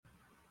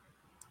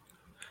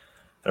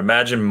I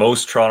imagine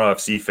most Toronto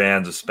FC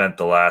fans have spent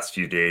the last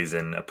few days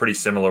in a pretty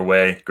similar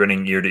way,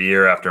 grinning ear to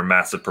ear after a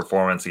massive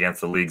performance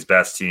against the league's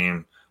best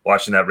team,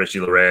 watching that Richie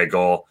Laryea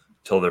goal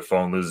till their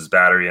phone loses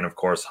battery, and of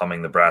course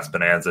humming the Brass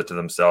Bonanza to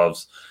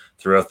themselves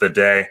throughout the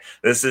day.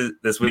 This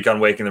week on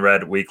Waking the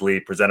Red Weekly,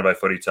 presented by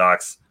Footy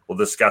Talks. We'll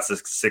discuss a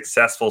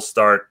successful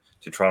start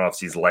to Toronto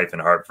FC's life in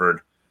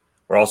Hartford.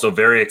 We're also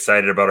very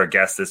excited about our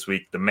guest this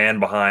week, the man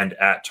behind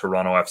at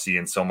Toronto FC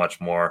and so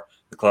much more,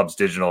 the club's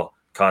digital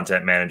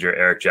content manager,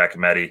 Eric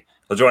Giacometti.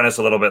 He'll join us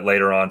a little bit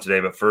later on today.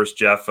 But first,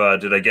 Jeff,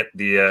 did I get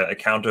the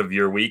account of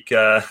your week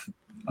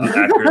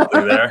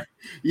accurately there?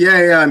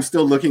 Yeah. I'm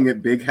still looking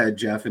at Big Head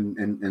Jeff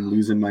and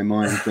losing my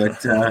mind.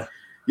 But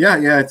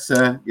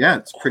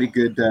it's pretty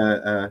good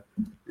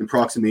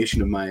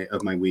approximation of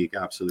my week.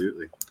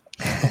 Absolutely.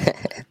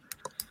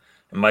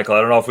 And Michael, I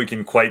don't know if we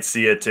can quite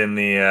see it in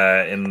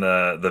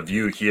the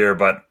view here,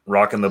 but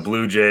rocking the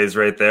Blue Jays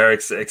right there.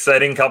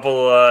 Exciting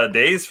couple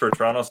days for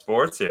Toronto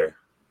sports here.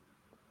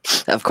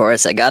 Of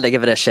course, I got to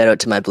give it a shout out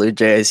to my Blue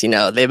Jays. You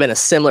know, they've been a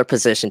similar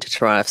position to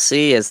Toronto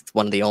FC as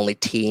one of the only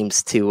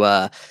teams to,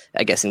 I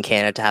guess, in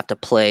Canada to have to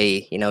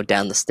play,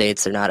 down the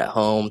States. They're not at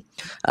home.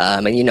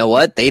 And you know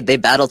what? They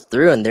battled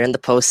through and they're in the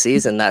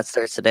postseason. That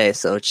starts today.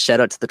 So shout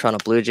out to the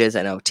Toronto Blue Jays.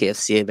 I know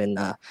TFC have been,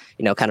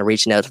 kind of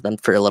reaching out to them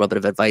for a little bit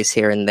of advice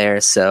here and there.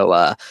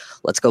 So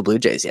let's go Blue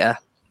Jays. Yeah.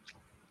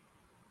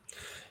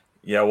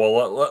 Yeah,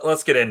 well,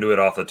 let's get into it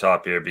off the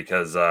top here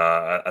because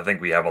I think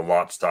we have a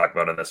lot to talk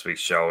about in this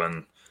week's show.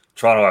 And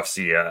Toronto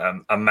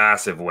FC, a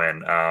massive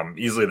win,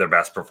 easily their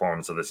best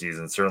performance of the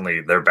season, certainly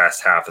their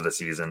best half of the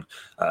season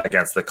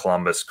against the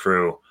Columbus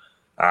Crew.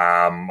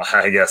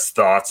 I guess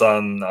thoughts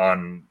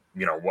on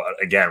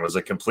what again was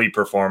a complete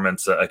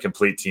performance, a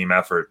complete team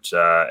effort,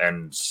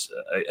 and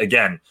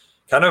again,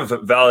 kind of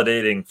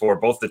validating for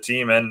both the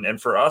team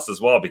and for us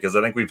as well, because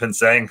I think we've been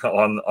saying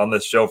on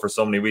this show for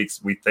so many weeks,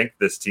 we think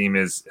this team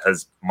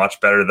has much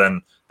better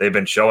than they've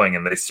been showing,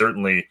 and they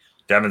certainly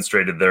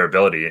demonstrated their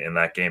ability in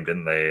that game,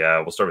 didn't they?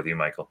 We'll start with you,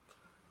 Michael.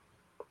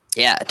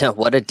 Yeah, no,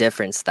 what a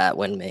difference that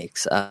win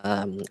makes.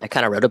 I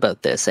kind of wrote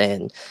about this,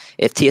 and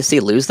if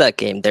TFC lose that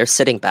game, they're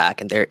sitting back,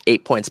 and they're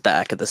 8 points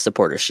back at the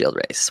Supporters' Shield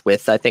race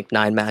with, I think,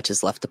 9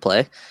 matches left to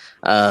play.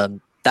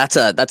 That's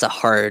a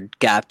hard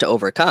gap to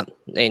overcome,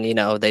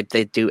 and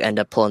they do end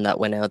up pulling that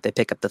win out. They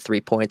pick up the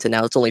 3 points, and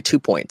now it's only 2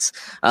 points.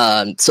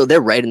 So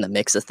they're right in the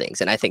mix of things,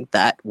 and I think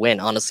that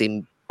win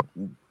honestly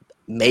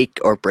make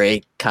or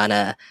break kind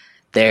of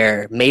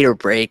their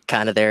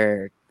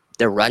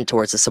run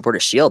towards the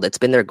Supporters' Shield. It's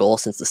been their goal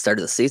since the start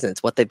of the season.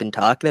 It's what they've been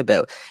talking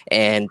about.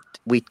 And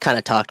we kind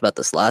of talked about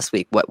this last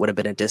week, what would have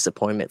been a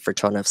disappointment for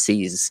Toronto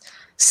FC's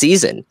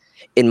season.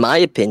 In my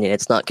opinion,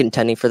 it's not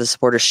contending for the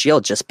Supporters'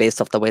 Shield just based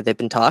off the way they've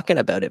been talking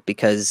about it,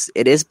 because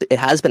it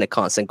has been a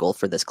constant goal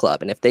for this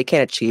club. And if they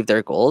can't achieve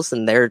their goals,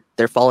 then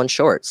they're falling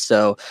short.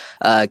 So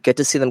good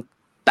to see them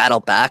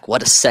battle back.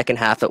 What a second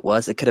half it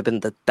was. It could have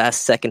been the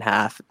best second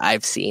half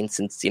I've seen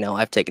since,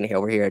 I've taken it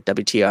over here at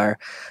WTR.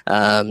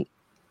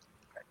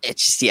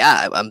 It's just,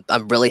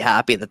 I'm really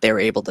happy that they were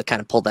able to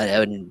kind of pull that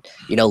out and,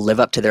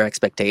 live up to their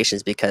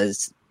expectations,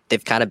 because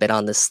they've kind of been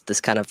on this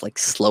kind of like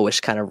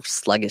slowish, kind of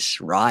sluggish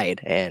ride.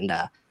 And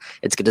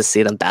it's good to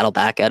see them battle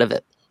back out of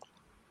it.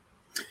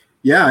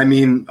 Yeah. I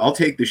mean, I'll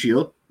take the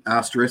Shield,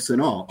 asterisks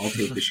and all. I'll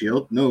take the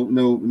Shield.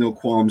 No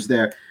qualms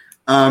there.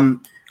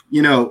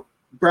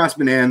 Brass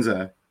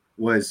Bonanza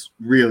was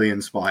really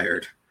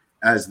inspired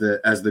as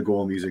the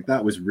goal music.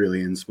 That was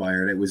really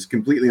inspired. It was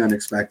completely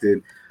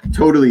unexpected,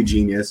 totally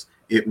genius.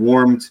 It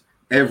warmed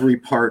every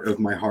part of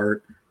my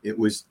heart. It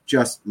was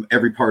just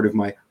every part of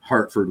my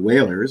Hartford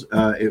Whalers.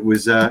 It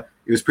was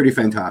pretty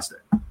fantastic.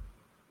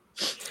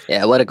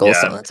 Yeah, what a goal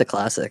song. That's a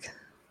classic.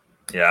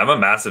 Yeah, I'm a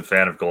massive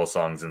fan of goal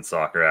songs in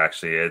soccer,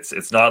 actually.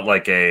 It's not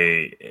like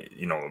a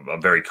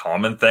very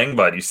common thing,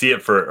 but you see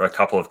it for a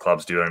couple of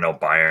clubs do. I know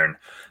Bayern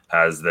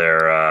has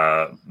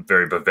their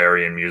very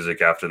Bavarian music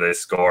after they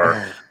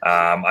score.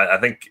 I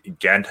think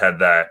Ghent had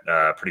that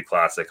pretty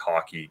classic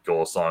hockey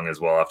goal song as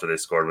well after they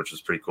scored, which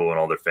was pretty cool, and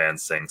all their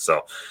fans sing.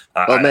 So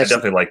I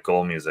definitely like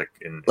goal music.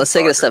 Let's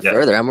take it a step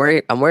further. I'm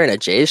wearing a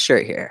Jays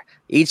shirt here.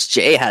 Each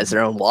Jay has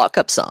their own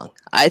walk-up song.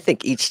 I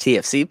think each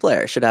TFC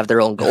player should have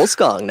their own goal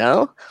song,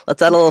 no?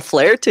 Let's add a little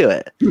flair to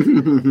it.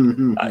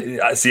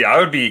 I see. I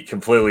would be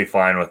completely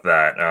fine with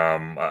that.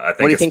 I think.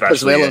 What do you think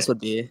Pozuelos would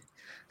be?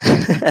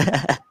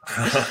 That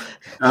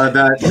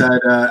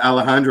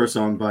Alejandro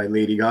song by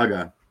Lady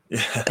Gaga.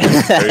 Yeah,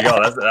 there you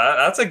go.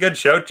 That's a good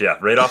show,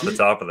 Jeff. Right off the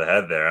top of the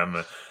head there. I'm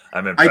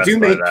impressed. I do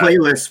make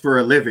playlists for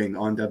a living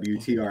on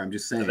WTR. I'm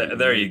just saying.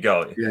 There you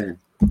go. Yeah.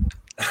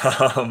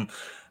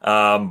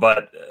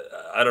 But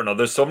I don't know.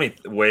 There's so many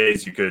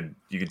ways you could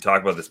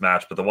talk about this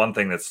match, but the one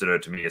thing that stood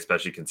out to me,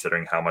 especially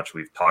considering how much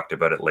we've talked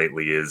about it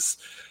lately, is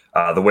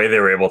the way they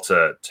were able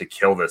to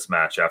kill this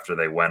match after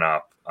they went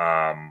up.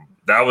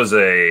 That was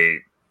a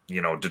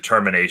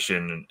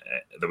determination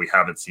that we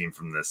haven't seen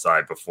from this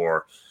side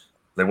before.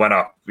 They went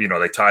up, they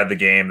tied the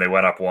game. They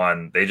went up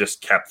 1. They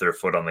just kept their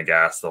foot on the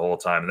gas the whole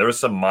time. There was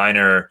some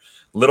minor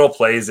little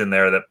plays in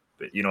there that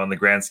in the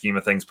grand scheme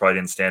of things, probably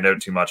didn't stand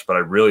out too much, but I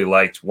really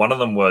liked. One of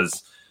them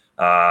was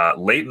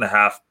late in the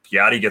half,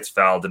 Piatti gets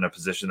fouled in a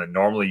position that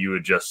normally you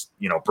would just,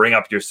 bring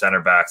up your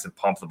center backs and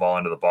pump the ball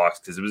into the box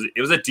because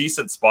it was a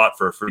decent spot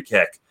for a free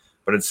kick.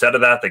 But instead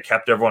of that, they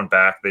kept everyone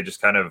back. They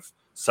just kind of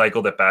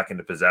cycled it back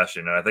into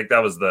possession. And I think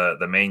that was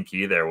the main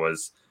key there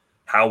was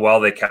how well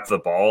they kept the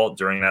ball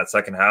during that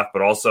second half,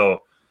 but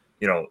also,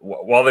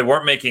 while they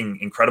weren't making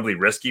incredibly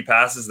risky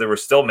passes, they were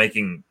still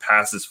making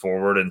passes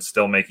forward and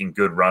still making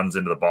good runs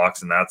into the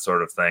box and that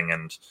sort of thing.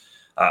 And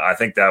I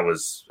think that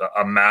was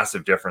a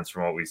massive difference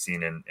from what we've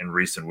seen in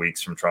recent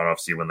weeks from Toronto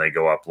FC when they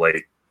go up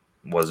late,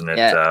 wasn't it?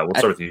 Yeah, we'll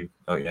start with you.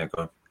 Oh, yeah,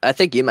 go on. I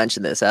think you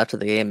mentioned this after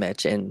the game,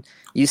 Mitch, and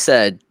you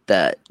said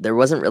that there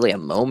wasn't really a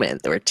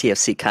moment where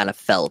TFC kind of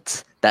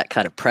felt that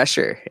kind of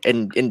pressure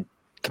in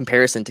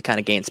comparison to kind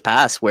of games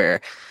past where,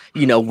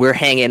 we're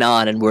hanging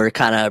on and we're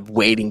kind of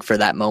waiting for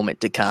that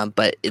moment to come.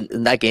 But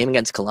in that game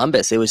against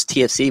Columbus, it was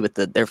TFC with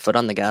their foot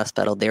on the gas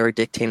pedal. They were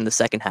dictating the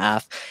second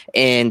half.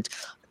 And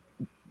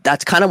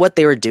that's kind of what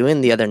they were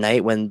doing the other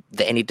night when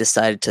Vanny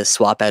decided to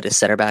swap out his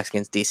center backs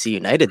against DC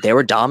United. They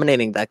were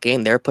dominating that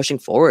game. They were pushing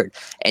forward.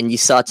 And you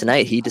saw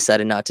tonight, he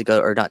decided not to go,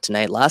 or not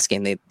tonight, last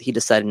game, he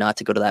decided not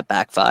to go to that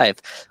back five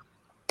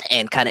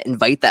and kind of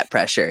invite that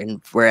pressure.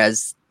 And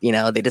whereas,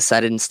 they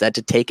decided instead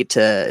to take it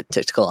to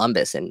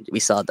Columbus. And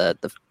we saw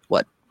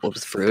what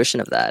was the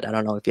fruition of that. I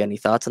don't know if you have any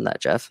thoughts on that,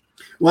 Jeff.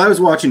 Well, I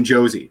was watching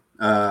Josie,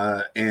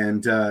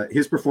 and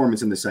his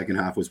performance in the second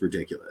half was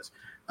ridiculous.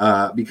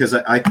 Because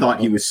I thought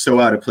he was so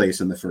out of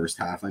place in the first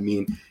half. I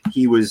mean,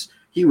 he was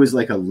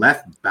like a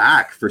left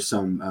back for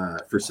some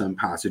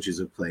passages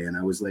of play, and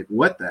I was like,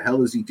 "What the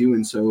hell is he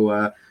doing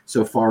so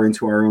far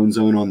into our own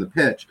zone on the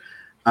pitch?"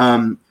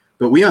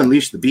 But we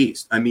unleashed the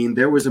beast. I mean,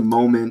 there was a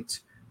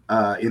moment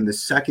in the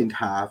second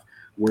half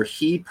where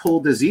he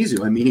pulled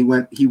Zizou. I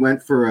mean, he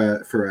went for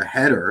a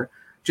header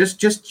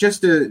just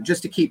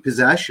to keep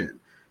possession.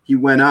 He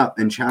went up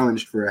and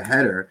challenged for a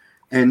header.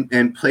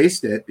 And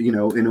placed it, in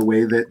a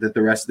way that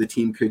the rest of the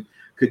team could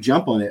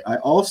jump on it. I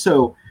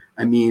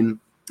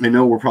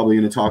know we're probably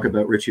going to talk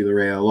about Richie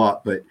Laryea a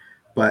lot,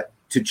 but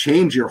to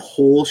change your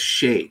whole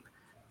shape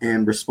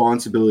and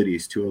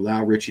responsibilities to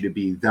allow Richie to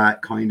be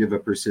that kind of a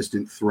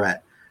persistent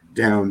threat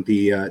down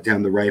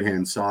the right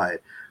hand side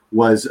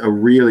was a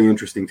really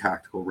interesting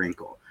tactical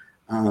wrinkle.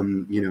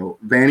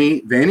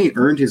 Vanny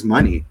earned his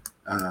money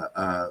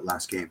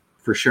last game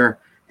for sure.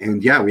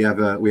 And yeah, we have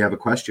a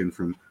question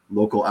from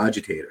local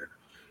agitator.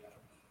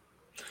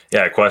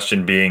 Yeah,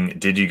 question being,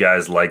 did you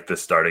guys like the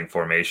starting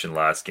formation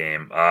last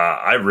game?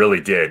 I really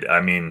did.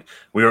 I mean,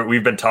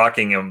 we've been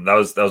talking, and that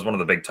was one of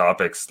the big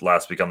topics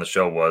last week on the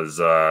show was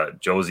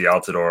Jozy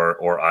Altidore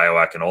or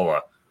Ayo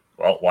Akinola.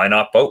 Well, why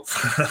not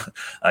both?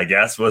 I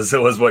guess was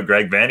what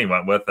Greg Vanney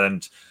went with,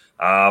 and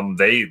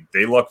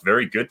they look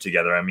very good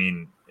together. I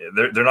mean,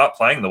 they're not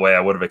playing the way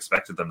I would have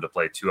expected them to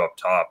play two up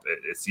top.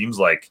 It seems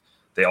like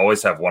they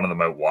always have one of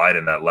them out wide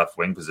in that left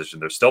wing position.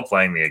 They're still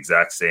playing the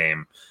exact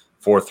same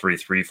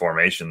 4-3-3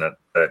 formation that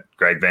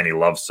Greg Vanney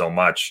loves so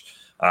much.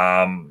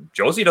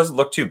 Jozy doesn't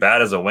look too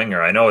bad as a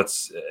winger. I know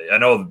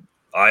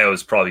Ayo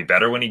is probably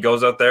better when he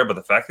goes out there, but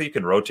the fact that you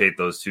can rotate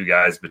those two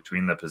guys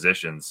between the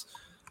positions,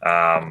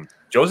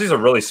 Jozy's a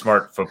really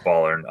smart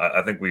footballer, and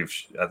I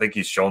think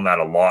he's shown that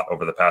a lot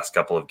over the past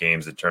couple of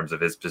games in terms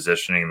of his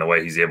positioning and the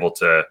way he's able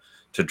to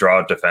draw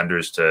out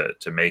defenders to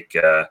make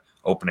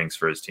openings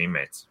for his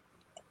teammates.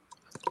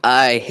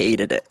 I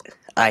hated it.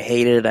 I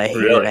hated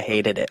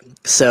it.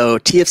 So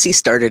TFC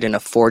started in a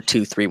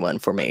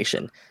 4-2-3-1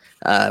 formation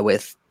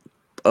with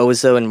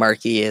Ozo and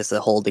Markey as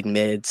the holding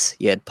mids.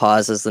 You had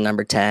Paz as the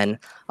number 10.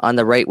 On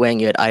the right wing,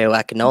 you had Ayo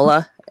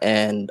Akinola.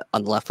 And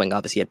on the left wing,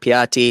 obviously, you had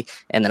Piatti.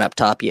 And then up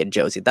top, you had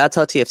Jozy. That's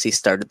how TFC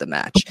started the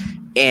match.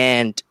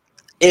 And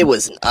it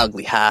was an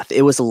ugly half.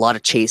 It was a lot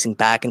of chasing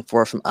back and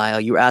forth from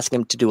Ayo. You were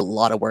asking him to do a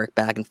lot of work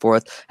back and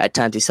forth. At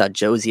times, you saw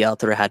Jozy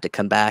Altidore had to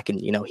come back, and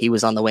he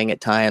was on the wing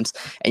at times.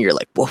 And you're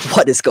like, well,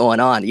 what is going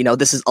on?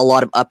 This is a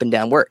lot of up and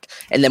down work.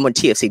 And then when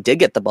TFC did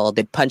get the ball,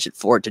 they'd punch it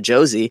forward to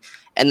Jozy.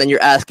 And then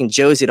you're asking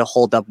Jozy to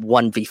hold up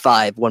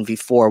 1v5,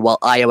 1v4, while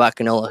Ayo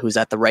Akinola, who's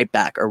at the right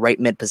back or right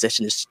mid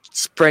position, is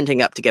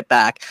sprinting up to get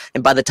back.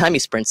 And by the time he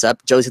sprints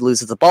up, Jozy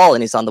loses the ball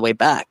and he's on the way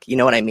back. You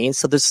know what I mean?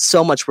 So there's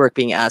so much work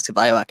being asked of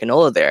Ayo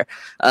Akinola there.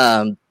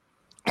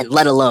 And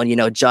let alone,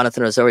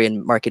 Jonathan Osorio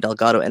and Marky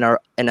Delgado in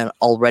an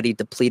already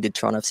depleted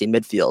Toronto FC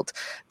midfield.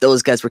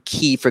 Those guys were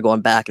key for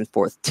going back and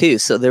forth too.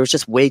 So there was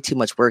just way too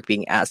much work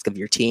being asked of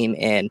your team.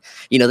 And,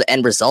 the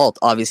end result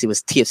obviously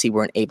was TFC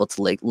weren't able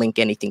to link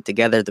anything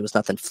together. There was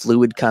nothing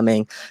fluid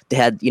coming. They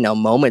had,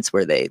 moments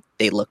where they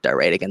looked all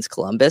right against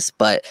Columbus.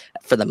 But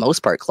for the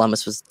most part,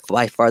 Columbus was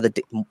by far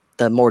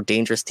the more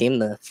dangerous team in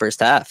the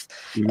first half.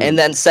 Mm-hmm. And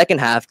then second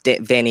half,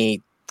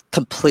 Vanny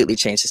completely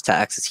changed his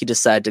tactics. He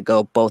decided to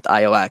go both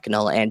Ayo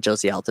Akinola and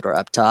Jozy Altidore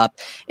up top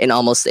in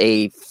almost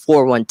a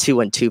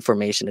 4-1-2-1-2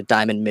 formation, a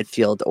diamond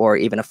midfield, or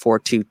even a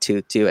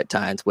 4-2-2-2 at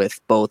times, with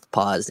both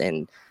Paz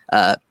and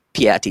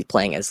Piatti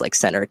playing as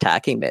center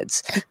attacking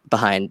mids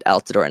behind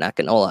Altidore and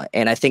Akinola.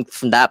 And I think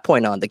from that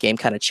point on, the game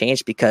kind of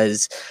changed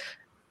because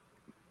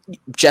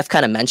Jeff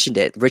kind of mentioned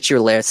it. Richie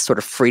Lair sort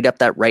of freed up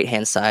that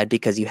right-hand side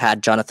because you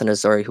had Jonathan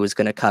Azori who was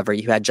going to cover.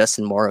 You had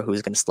Justin Morrow who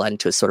was going to slide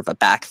into a sort of a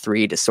back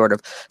three to sort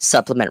of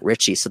supplement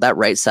Richie. So that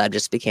right side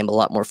just became a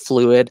lot more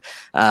fluid.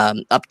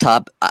 Up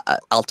top,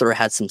 Altidore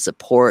had some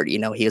support. You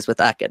know, he was with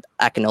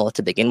Akinola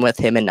to begin with.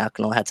 Him and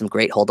Akinola had some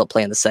great hold-up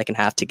play in the second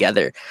half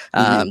together.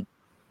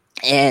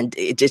 And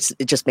it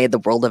just made the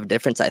world of a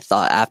difference, I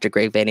thought, after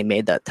Greg Vanney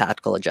made that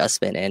tactical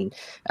adjustment. And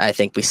I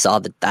think we saw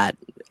that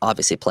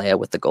obviously play out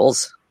with the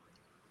goals.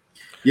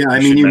 Yeah,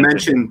 I mean, you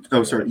mentioned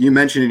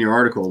in your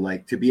article,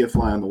 like, to be a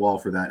fly on the wall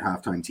for that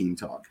halftime team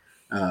talk.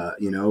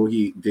 You know,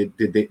 did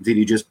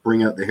he just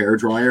bring out the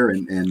hairdryer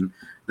and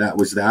that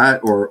was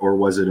that, or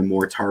was it a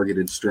more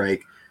targeted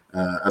strike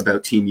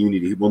about team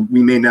unity? Well,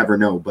 we may never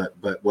know, but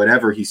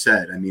whatever he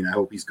said, I mean, I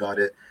hope he's got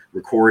it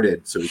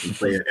recorded so he can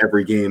play it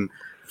every game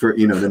for,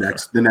 you know,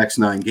 the next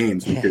 9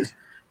 games, because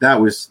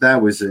that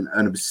was an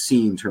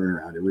obscene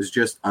turnaround. It was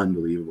just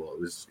unbelievable.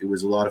 It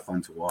was a lot of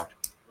fun to watch.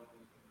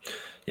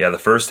 Yeah, the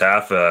first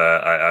half,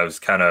 I was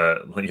kind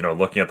of, you know,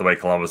 looking at the way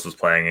Columbus was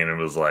playing, and it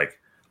was like,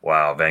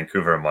 wow,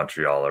 Vancouver and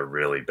Montreal are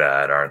really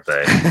bad, aren't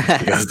they?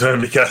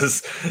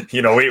 because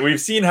you know,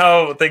 we've seen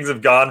how things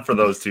have gone for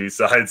those two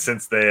sides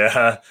since they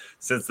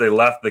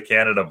left the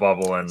Canada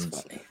bubble, and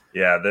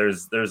yeah,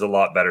 there's a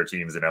lot better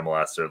teams in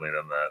MLS certainly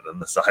than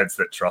the sides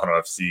that Toronto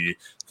FC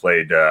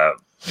played,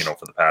 you know,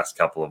 for the past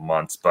couple of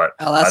months. But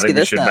I'll ask you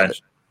this now,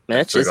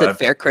 Mitch, is it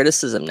fair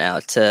criticism now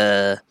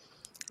to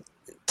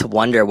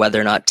wonder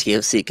whether or not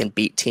TFC can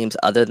beat teams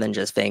other than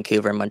just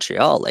Vancouver and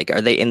Montreal? Like, are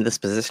they in this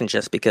position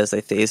just because they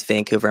face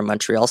Vancouver and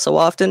Montreal so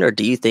often, or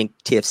do you think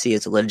TFC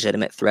is a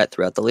legitimate threat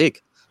throughout the league?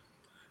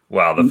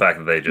 Well, the fact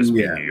that they just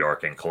beat New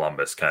York and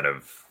Columbus kind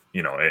of,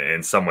 you know,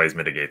 in some ways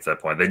mitigates that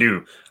point. They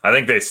do. I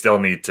think they still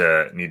need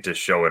to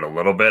show it a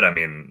little bit. I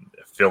mean,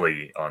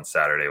 Philly on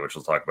Saturday, which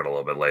we'll talk about a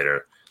little bit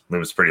later,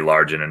 looms pretty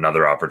large and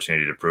another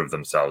opportunity to prove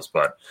themselves.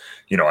 But,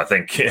 you know, I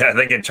think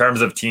in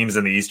terms of teams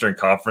in the Eastern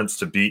Conference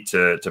to beat,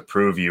 to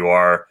prove you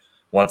are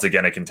once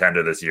again a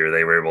contender this year,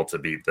 they were able to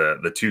beat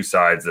the two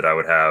sides that I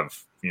would have,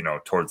 you know,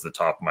 towards the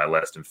top of my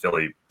list, and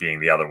Philly being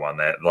the other one.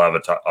 They'll have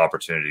an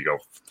opportunity to go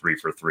 3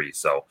 for 3.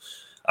 So,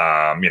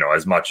 you know,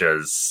 as much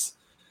as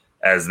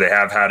they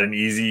have had an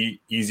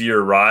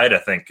easier ride, I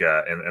think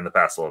in the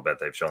past little bit,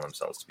 they've shown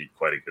themselves to be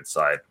quite a good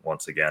side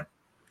once again.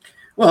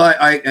 Well,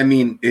 I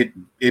mean,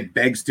 it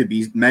begs to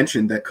be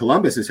mentioned that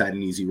Columbus has had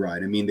an easy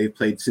ride. I mean, they've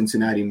played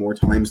Cincinnati more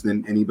times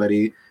than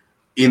anybody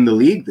in the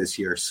league this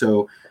year.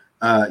 So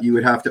you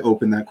would have to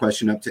open that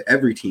question up to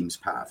every team's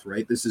path,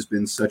 right? This has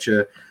been such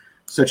a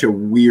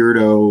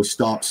weirdo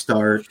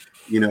stop-start,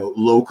 you know,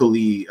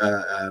 locally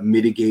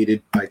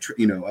mitigated by,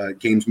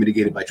 games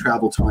mitigated by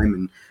travel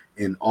time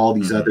and all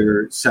these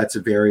other sets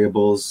of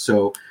variables.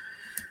 So,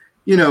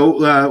 you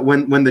know,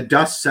 when the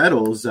dust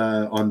settles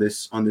on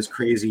this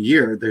crazy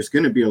year, there's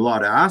going to be a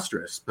lot of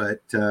asterisks.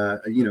 But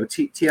you know,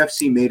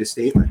 TFC made a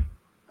statement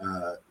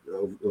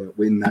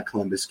in that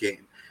Columbus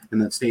game,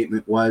 and that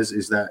statement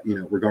is that, you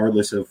know,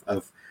 regardless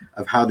of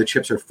how the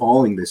chips are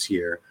falling this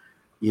year,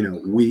 you know,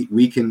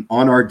 we can,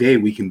 on our day,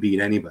 we can beat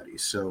anybody.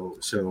 So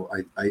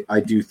I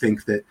do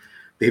think that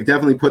they've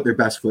definitely put their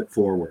best foot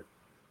forward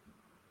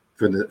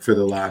for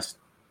the last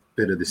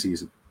bit of the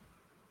season.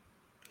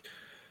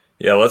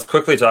 Yeah, let's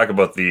quickly talk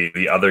about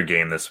the other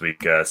game this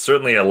week.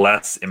 Certainly a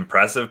less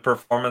impressive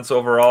performance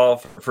overall.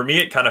 For me,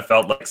 it kind of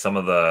felt like some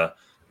of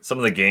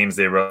the games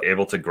they were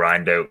able to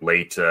grind out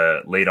late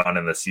on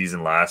in the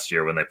season last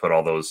year when they put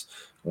all those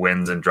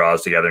wins and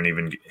draws together, and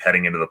even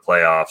heading into the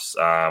playoffs,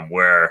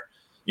 where,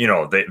 you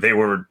know, they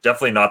were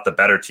definitely not the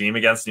better team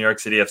against New York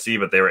City FC,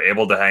 but they were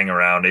able to hang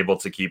around, able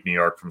to keep New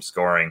York from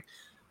scoring.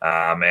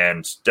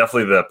 And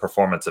definitely the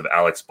performance of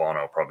Alex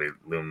Bono probably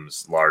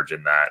looms large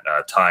in that,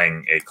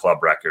 tying a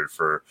club record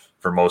for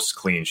most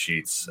clean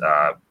sheets,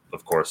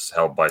 of course,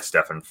 held by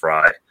Stefan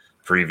Frei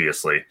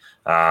previously.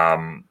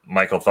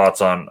 Michael,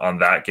 thoughts on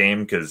that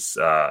game? Because,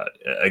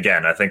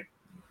 again, I think,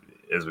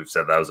 as we've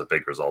said, that was a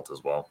big result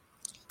as well.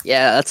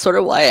 Yeah, that's sort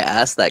of why I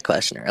asked that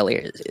question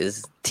earlier.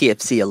 Is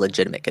TFC a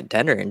legitimate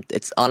contender? And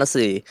it's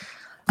honestly,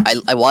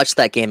 I watched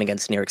that game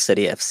against New York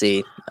City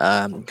FC,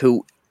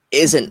 who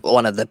isn't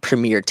one of the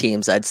premier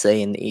teams, I'd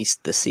say, in the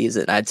East this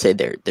season. I'd say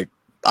they're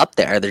up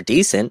there. They're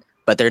decent,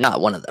 but they're not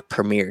one of the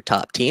premier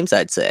top teams,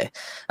 I'd say,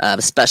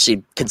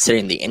 especially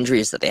considering the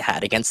injuries that they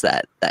had against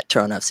that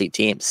Toronto FC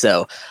team.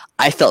 So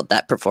I felt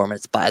that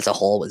performance as a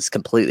whole was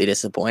completely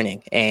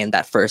disappointing. And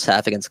that first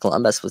half against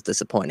Columbus was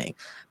disappointing.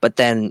 But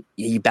then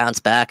you bounce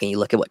back and you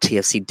look at what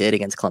TFC did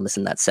against Columbus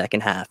in that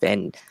second half,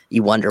 and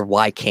you wonder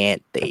why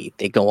can't they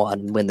go on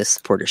and win the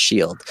Supporters'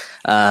 Shield.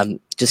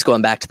 Just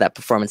going back to that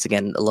performance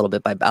again a little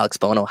bit by Alex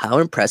Bono, how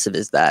impressive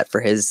is that for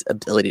his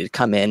ability to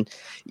come in?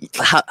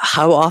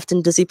 How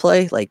often does he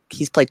play? Like,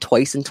 he's played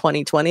twice in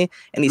 2020,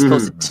 and he's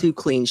posted 2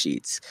 clean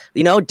sheets.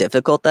 You know how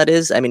difficult that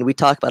is? I mean, we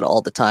talk about it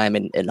all the time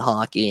in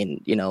hockey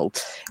and, you know,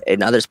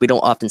 in others. We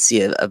don't often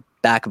see a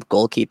backup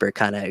goalkeeper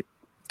kind of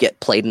get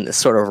played in this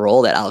sort of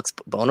role that Alex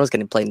Bono is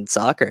getting played in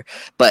soccer.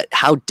 But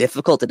how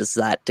difficult it is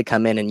that to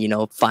come in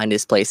and, find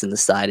his place in the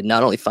side, and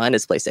not only find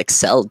his place,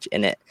 excel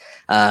in it.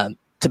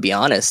 To be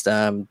honest,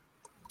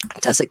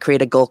 does it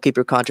create a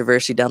goalkeeper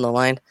controversy down the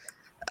line?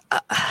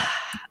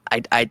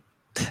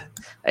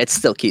 It's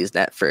still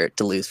Keysnet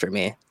to lose for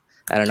me.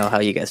 I don't know how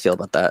you guys feel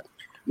about that.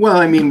 Well,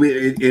 I mean,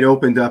 it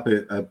opened up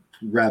a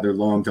rather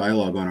long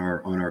dialogue on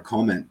our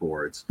comment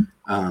boards,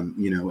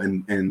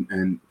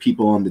 and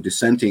people on the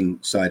dissenting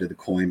side of the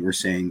coin were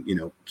saying,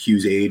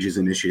 Q's age is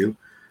an issue,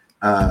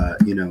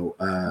 and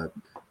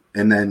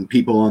then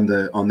people on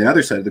the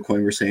other side of the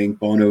coin were saying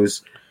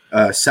Bono's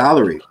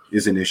salary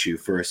is an issue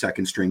for a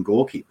second string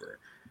goalkeeper.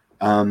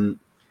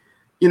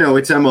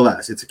 It's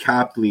MLS, it's a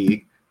capped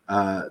league.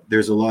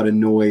 There's a lot of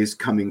noise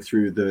coming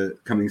through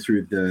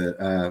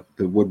the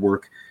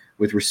woodwork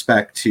with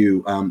respect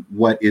to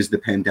what is the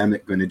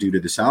pandemic going to do to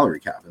the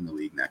salary cap in the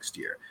league next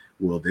year.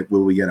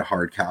 Will we get a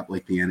hard cap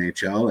like the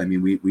NHL? I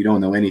mean, we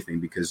don't know anything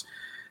because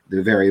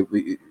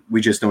we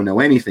just don't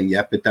know anything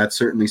yet. But that's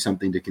certainly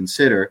something to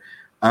consider.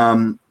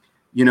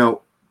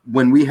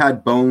 When we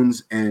had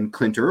Bones and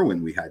Clint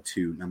Irwin, we had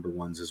 2 number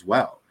ones as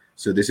well.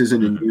 So this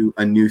isn't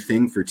a new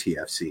thing for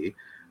TFC.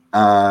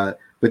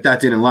 But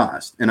that didn't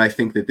last. And I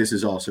think that this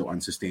is also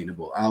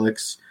unsustainable.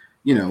 Alex,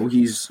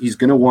 he's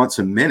going to want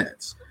some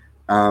minutes.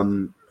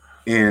 And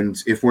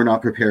if we're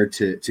not prepared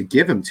to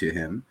give him to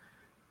him,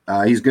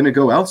 he's going to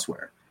go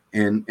elsewhere.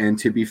 And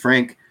to be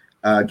frank,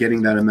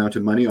 getting that amount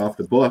of money off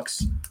the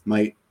books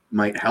might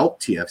help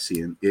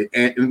TFC, and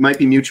it might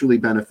be mutually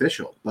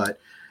beneficial. But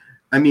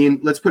I mean,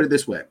 let's put it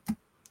this way.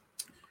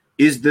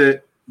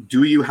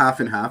 Do you half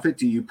and half it?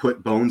 Do you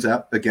put Bones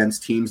up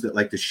against teams that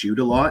like to shoot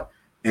a lot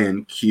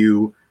and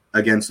Q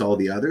against all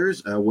the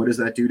others? What does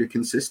that do to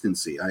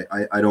consistency?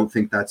 I don't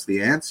think that's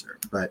the answer,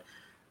 but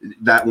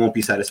that won't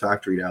be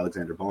satisfactory to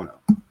Alexander Bono.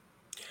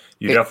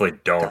 You definitely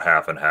don't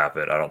half and half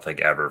it. I don't think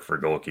ever for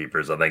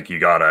goalkeepers. I think you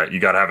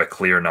gotta have a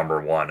clear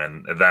number one,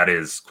 and that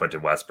is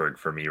Quentin Westberg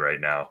for me right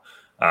now.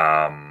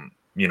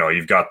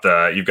 You've got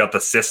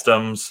the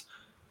systems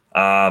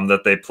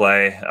that they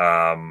play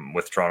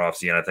with Toronto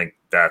FC, and I think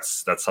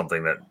that's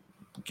something that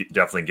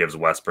definitely gives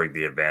Westberg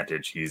the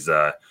advantage.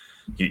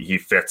 He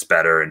fits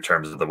better in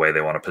terms of the way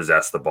they want to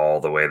possess the ball,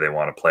 the way they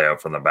want to play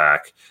out from the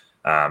back.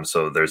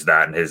 So there's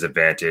that in his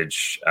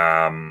advantage.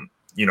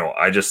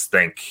 I just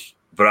think,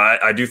 but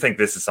I do think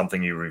this is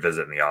something you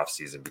revisit in the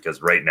offseason,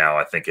 because right now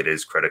I think it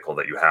is critical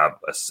that you have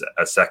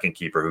a second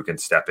keeper who can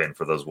step in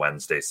for those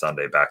Wednesday,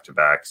 Sunday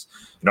back-to-backs.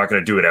 You're not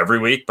going to do it every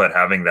week, but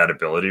having that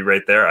ability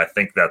right there, I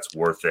think that's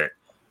worth it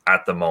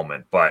at the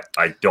moment. But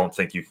I don't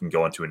think you can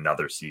go into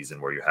another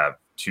season where you have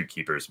 2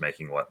 keepers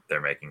making what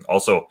they're making.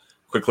 Also,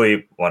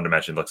 quickly wanted to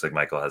mention, looks like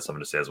Michael has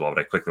something to say as well,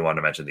 but I quickly wanted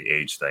to mention the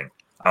age thing.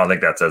 I don't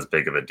think that's as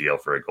big of a deal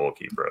for a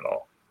goalkeeper at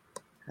all.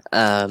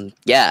 I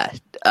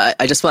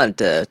just wanted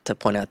to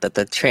point out that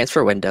the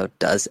transfer window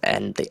does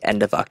end the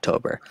end of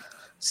October.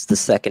 It's the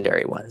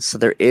secondary one. So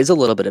there is a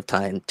little bit of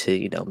time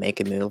to, make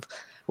a move.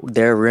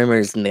 There are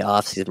rumors in the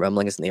offseason,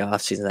 rumblings in the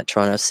offseason that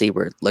Toronto FC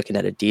were looking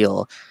at a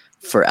deal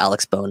for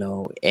Alex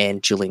Bono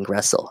and Julian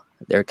Gressel.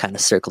 They're kind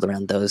of circled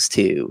around those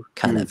 2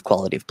 kind of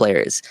quality of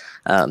players.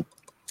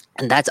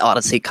 And that's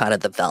honestly kind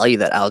of the value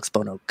that Alex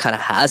Bono kind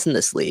of has in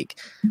this league.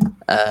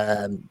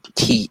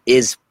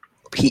 If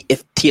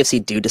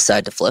TFC do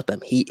decide to flip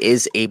him, he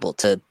is able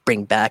to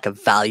bring back a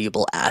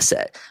valuable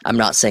asset. I'm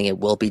not saying it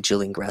will be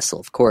Julian Gressel,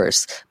 of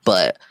course,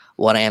 but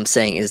what I am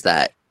saying is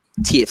that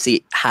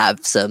TFC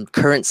have some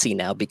currency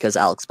now because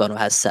Alex Bono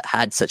has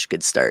had such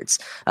good starts.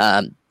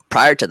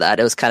 Prior to that,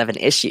 it was kind of an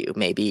issue.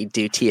 Maybe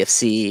do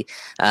TFC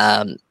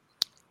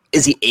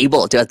is he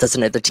able to? Is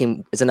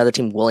another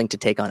team willing to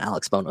take on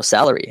Alex Bono's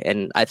salary?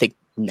 And I think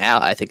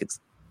it's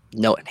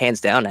hands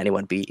down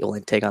anyone be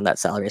willing to take on that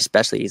salary,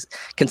 especially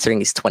considering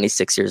he's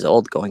 26 years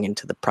old going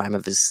into the prime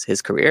of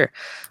his career.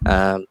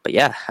 But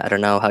yeah, I don't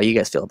know how you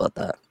guys feel about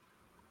that.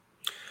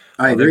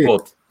 I agree.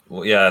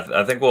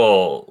 I think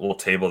we'll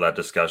table that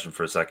discussion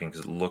for a second,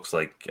 because it looks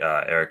like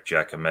Eric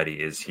Giacometti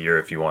is here.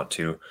 If you want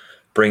to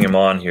bring him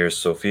on here,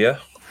 Sophia.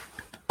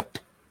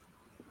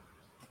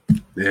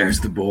 There's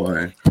the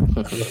boy.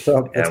 What's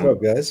up,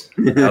 guys?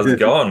 How's it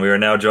going? We are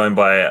now joined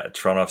by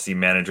Toronto FC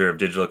Manager of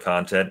Digital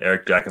Content,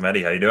 Eric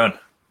Giacometti. How you doing?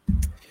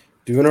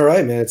 Doing all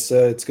right, man. It's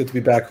good to be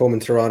back home in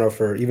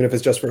Toronto even if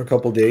it's just for a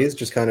couple of days,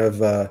 just kind of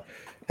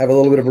have a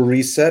little bit of a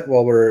reset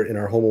while we're in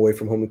our home away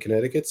from home in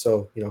Connecticut.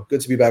 So,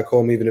 good to be back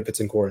home, even if it's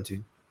in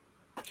quarantine.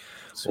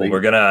 Sweet.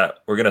 Well,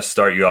 we're gonna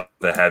start you off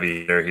with a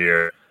heavy hitter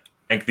here.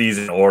 Rank these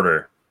in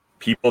order: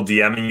 people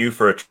DMing you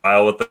for a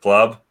trial with the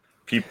club,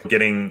 people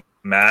getting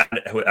mad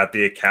at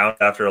the account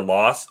after a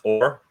loss,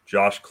 or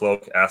Josh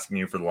Cloak asking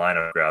you for the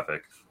lineup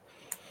graphic.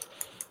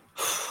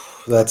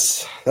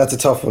 That's a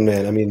tough one,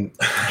 man. I mean,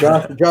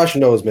 Josh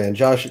knows, man.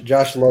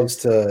 Josh loves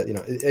to,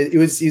 it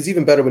was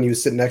even better when he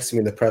was sitting next to me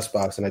in the press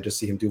box, and I just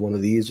see him do one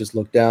of these, just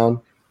look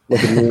down,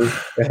 look at me.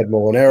 I had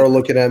Molinaro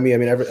looking at me. I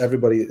mean,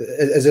 everybody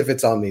as if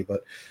it's on me.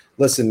 But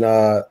listen,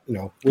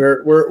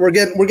 we're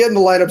getting the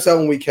lineups out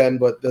when we can.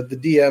 But the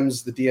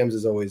DMs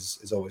is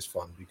always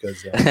fun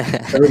because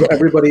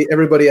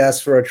everybody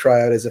asks for a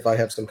tryout as if I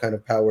have some kind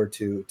of power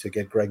to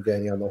get Greg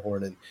Vanney on the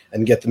horn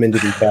and get them into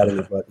the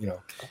academy. But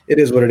it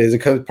is what it is. It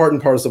comes part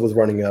and parcel with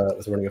running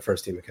a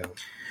first team account.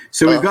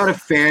 So we've got a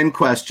fan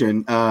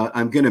question.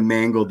 I'm going to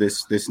mangle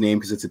this name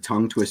because it's a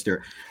tongue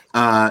twister.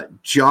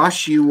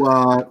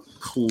 Joshua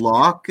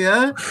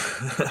Klocka.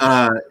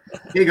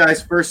 Hey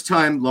guys,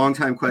 long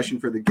time question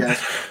for the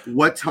guest.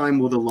 What time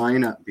will the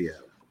lineup be out?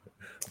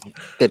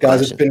 Good guys,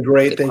 question. It's been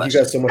great. Thank you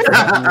guys so much for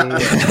having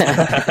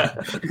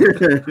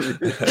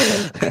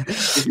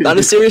me. On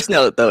a serious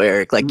note, though,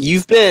 Eric, like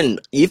you've been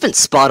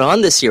spot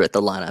on this year with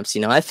the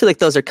lineups. I feel like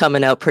those are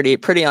coming out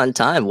pretty on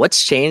time.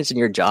 What's changed in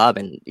your job,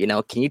 and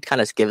can you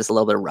kind of give us a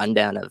little bit of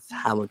rundown of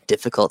how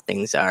difficult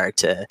things are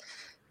to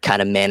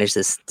kind of manage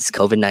this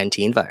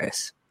COVID-19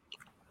 virus?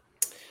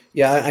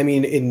 Yeah, I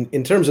mean,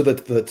 in terms of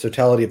the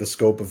totality of the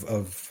scope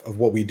of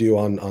what we do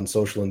on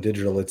social and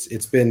digital,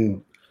 it's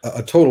been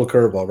a total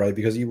curveball, right?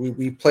 Because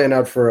we plan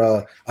out for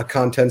a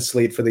content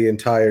slate for the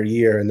entire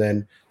year, and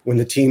then when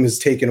the team is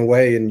taken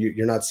away and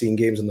you're not seeing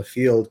games on the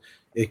field,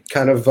 it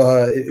kind of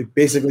it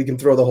basically can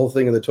throw the whole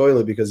thing in the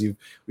toilet because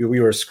we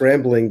were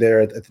scrambling there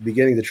at the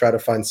beginning to try to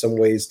find some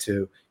ways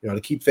to to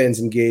keep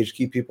fans engaged,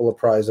 keep people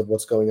apprised of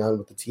what's going on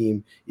with the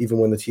team, even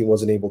when the team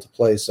wasn't able to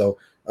play. So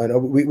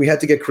we had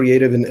to get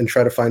creative and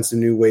try to find some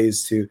new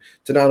ways to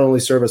not only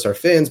service our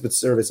fans, but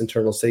service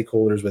internal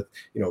stakeholders with,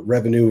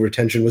 revenue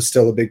retention was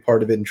still a big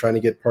part of it and trying to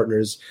get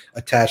partners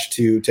attached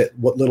to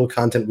what little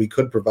content we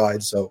could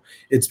provide. So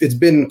it's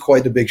been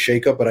quite a big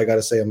shakeup, but I got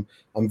to say,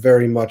 I'm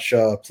very much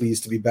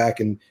pleased to be back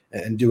and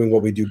doing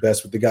what we do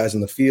best with the guys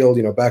in the field,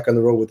 back on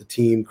the road with the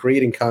team,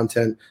 creating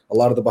content, a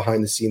lot of the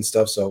behind the scenes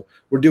stuff. So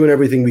we're doing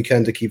everything we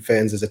can to keep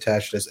fans as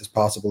attached as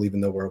possible,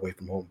 even though we're away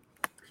from home.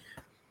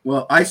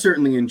 Well, I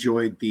certainly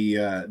enjoyed the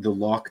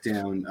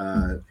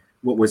lockdown.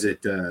 What was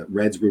it,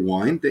 Reds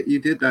Rewind that you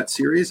did, that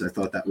series? I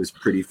thought that was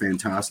pretty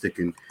fantastic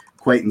and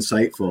quite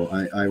insightful.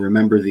 I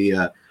remember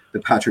the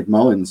Patrick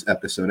Mullins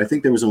episode. I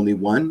think there was only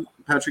one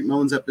Patrick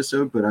Mullins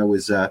episode, but I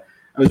was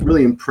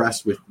really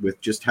impressed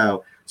with just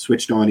how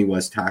switched on he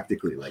was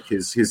tactically. Like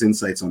his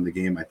insights on the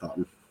game, I thought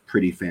were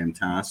pretty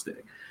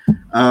fantastic.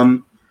 I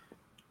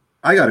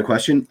got a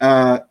question.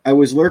 I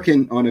was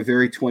lurking on a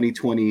very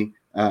 2020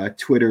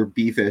 Twitter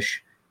beefish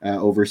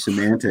over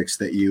semantics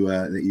that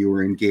you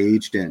were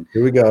engaged in.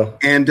 Here we go.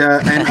 And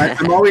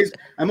I'm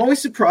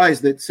always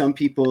surprised that some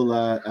people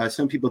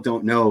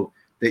don't know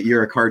that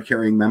you're a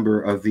card-carrying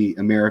member of the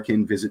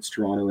American Visits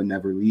Toronto and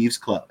Never Leaves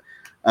Club.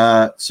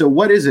 So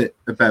what is it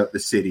about the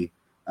city,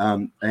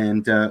 and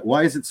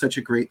why is it such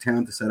a great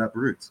town to set up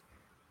roots?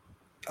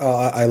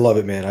 I love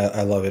it, man.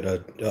 I love it.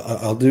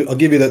 I'll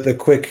give you the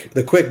quick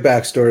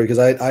backstory because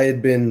I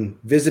had been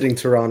visiting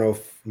Toronto,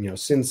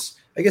 since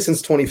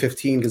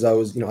 2015 because I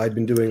was, I'd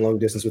been doing long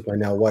distance with my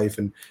now wife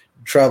and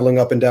traveling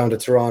up and down to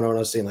Toronto, and I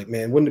was saying like,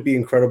 man, wouldn't it be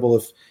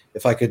incredible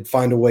if I could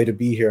find a way to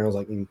be here? And I was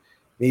like,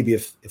 maybe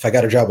if I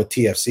got a job with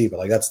TFC, but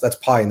like that's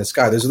pie in the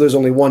sky. There's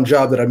only one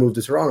job that I moved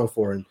to Toronto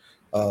for, and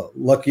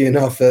lucky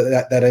enough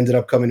that ended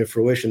up coming to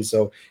fruition.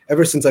 So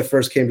ever since I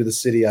first came to the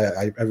city,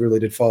 I really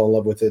did fall in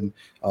love with it and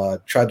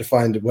tried to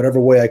find whatever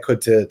way I could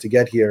to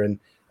get here. And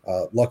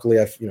luckily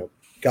I've,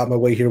 got my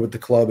way here with the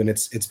club, and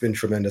it's been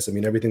tremendous. I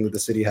mean, everything that the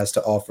city has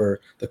to offer,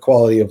 the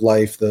quality of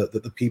life,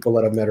 the people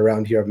that I've met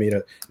around here. I've made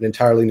an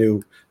entirely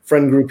new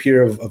friend group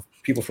here of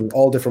people from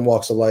all different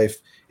walks of life.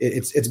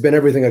 It's been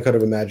everything I could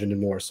have imagined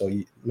and more. So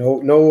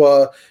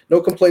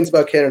no complaints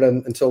about Canada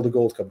until the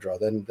Gold Cup draw.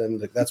 Then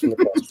that's when the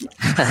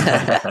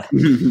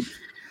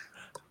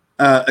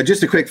process.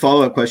 Just a quick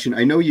follow-up question.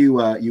 I know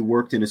you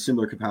worked in a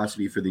similar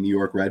capacity for the New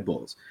York Red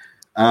Bulls.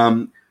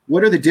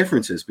 What are the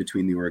differences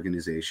between the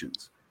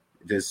organizations?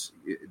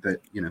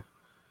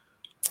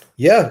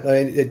 Yeah,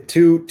 I mean,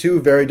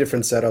 two very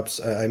different setups.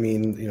 I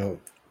mean,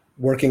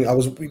 I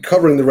was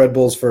covering the Red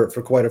Bulls for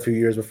quite a few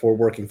years before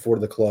working for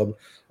the club.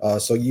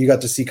 So you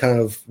got to see kind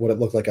of what it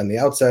looked like on the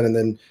outside and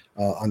then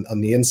on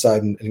the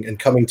inside and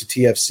coming to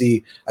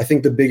TFC. I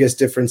think the biggest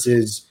difference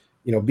is,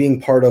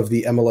 being part of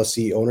the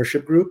MLSE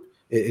ownership group.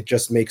 It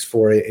just makes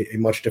for a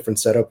much different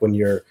setup when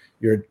your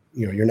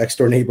next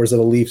door neighbors are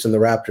the Leafs and the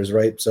Raptors,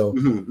 right? So,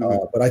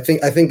 but I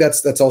think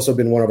that's also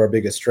been one of our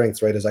biggest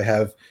strengths, right? Is I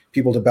have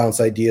people to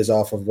bounce ideas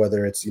off of,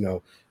 whether it's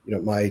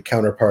my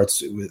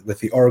counterparts with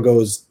the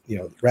Argos,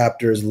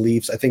 Raptors,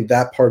 Leafs. I think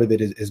that part of it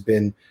has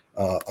been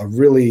a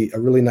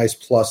really nice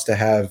plus to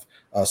have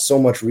so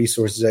much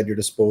resources at your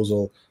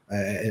disposal.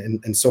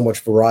 And so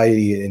much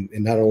variety in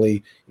not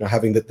only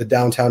having the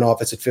downtown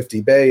office at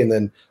 50 Bay and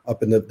then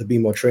up in the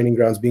BMO training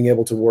grounds, being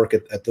able to work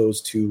at those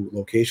two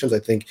locations, I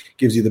think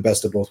gives you the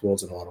best of both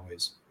worlds in a lot of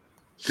ways.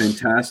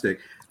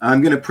 Fantastic.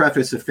 I'm going to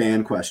preface a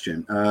fan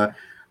question.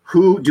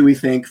 Who do we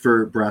think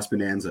for Brass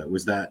Bonanza?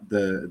 Was that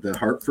the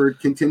Hartford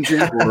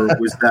contingent, or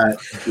was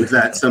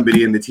that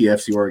somebody in the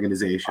TFC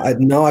organization? I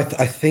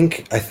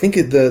think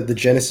the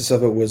genesis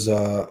of it was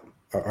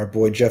our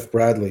boy Jeff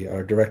Bradley,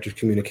 our director of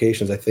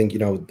communications. I think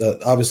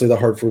obviously the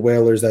Hartford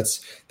Whalers,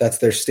 that's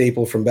their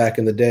staple from back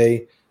in the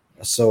day.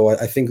 So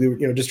I think we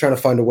were just trying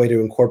to find a way to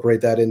incorporate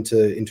that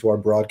into our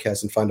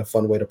broadcast and find a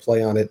fun way to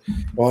play on it.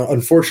 Well,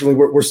 unfortunately,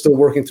 we're still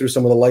working through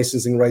some of the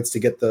licensing rights to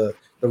get the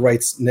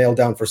rights nailed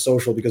down for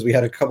social, because we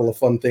had a couple of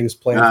fun things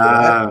planned for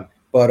that.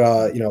 But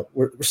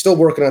we're still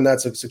working on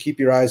that, so keep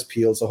your eyes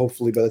peeled. So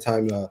hopefully by the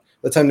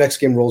time next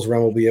game rolls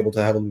around, we'll be able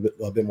to have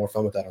a bit more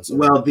fun with that on social.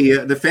 Well,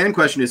 the fan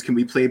question is, can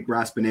we play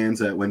Brass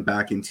Bonanza when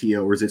back in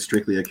TO, or is it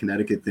strictly a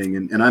Connecticut thing?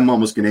 And I'm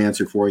almost going to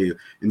answer for you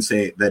and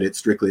say that it's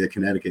strictly a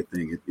Connecticut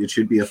thing. It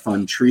should be a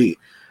fun treat.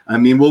 I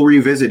mean, we'll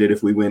revisit it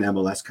if we win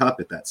MLS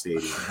Cup at that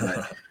stadium.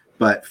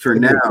 But for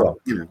now,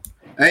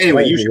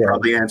 Anyway, you should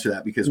probably answer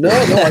that, because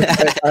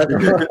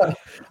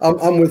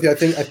I'm with you. I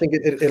think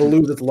it'll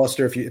lose its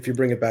luster if you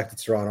bring it back to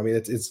Toronto. I mean,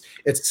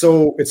 it's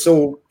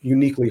so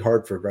uniquely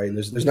Hartford, right? And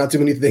there's not too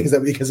many things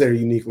that we consider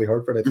uniquely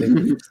Hartford. I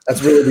think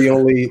that's really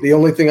the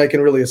only thing I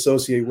can really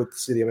associate with the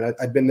city. I mean,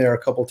 I've been there a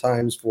couple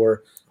times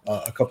for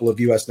a couple of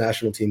U.S.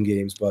 national team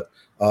games, but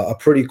a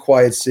pretty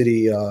quiet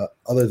city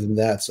other than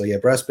that. So yeah,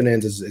 Brass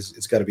Bonanza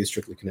it's got to be a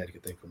strictly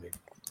Connecticut thing for me.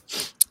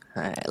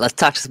 All right, let's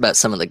talk about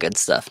some of the good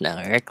stuff now,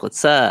 Eric. Let's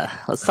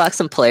talk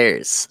some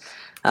players.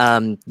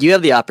 You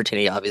have the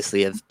opportunity,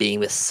 obviously, of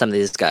being with some of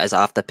these guys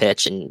off the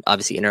pitch and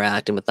obviously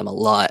interacting with them a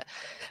lot.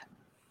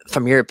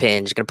 From your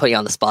opinion, just going to put you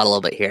on the spot a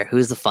little bit here.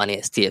 Who's the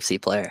funniest TFC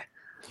player?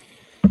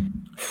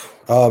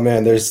 Oh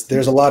man, there's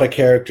a lot of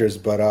characters,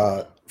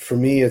 but for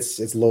me,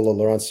 it's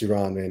Laurent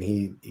Ciron, man.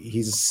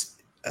 He's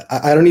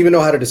I don't even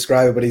know how to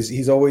describe it, but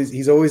he's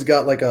always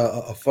got like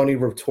a funny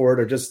retort,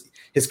 or just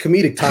his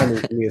comedic timing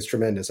for me is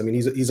tremendous. I mean,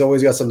 he's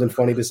always got something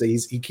funny to say.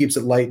 He keeps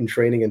it light in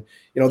training, and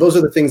those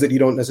are the things that you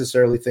don't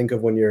necessarily think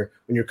of when you're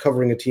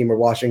covering a team or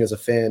watching as a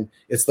fan.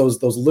 It's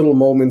those little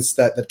moments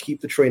that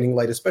keep the training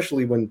light,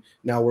 especially when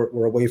now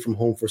we're away from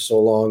home for so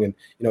long, and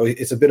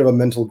it's a bit of a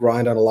mental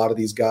grind on a lot of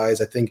these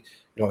guys. I think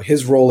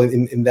his role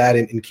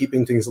in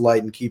keeping things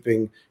light and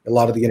keeping a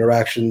lot of the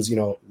interactions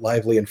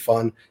lively and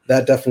fun,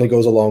 that definitely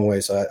goes a long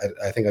way. So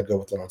I think I'd go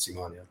with Laurent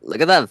Ciron. Yeah.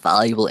 Look at that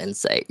valuable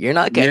insight. You're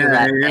not getting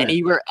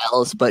anywhere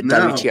else but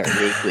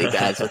WTR Weekly,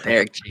 guys, with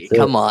Eric G.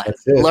 Come on,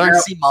 Laurent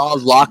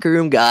Ciron, locker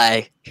room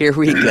guy. Here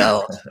we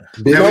go.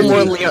 No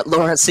more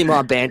Laurent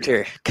Ciron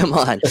banter. Come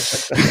on.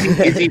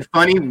 Is he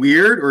funny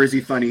weird, or is he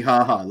funny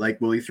haha?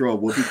 Like, will he throw a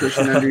whoopee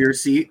cushion under your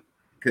seat?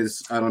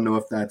 Because I don't know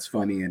if that's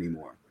funny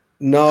anymore.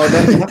 No,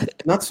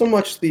 not so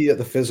much the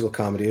physical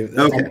comedy.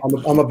 Okay.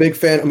 I'm a big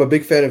fan. I'm a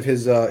big fan of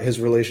his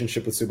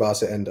relationship with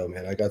Tsubasa Endo.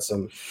 Man, I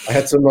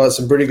had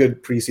some pretty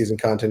good preseason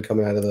content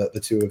coming out of the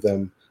two of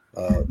them.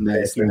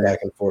 Nice. Back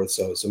and forth.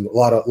 So a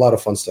lot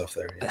of fun stuff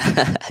there.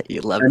 Yeah.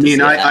 You love.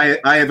 I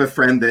have a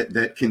friend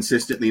that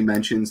consistently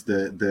mentions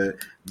the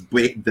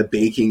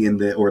baking in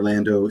the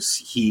Orlando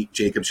Heat.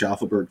 Jacob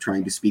Schaffelberg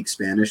trying to speak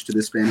Spanish to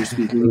the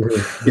Spanish-speaking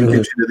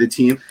contingent of the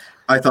team.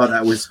 I thought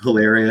that was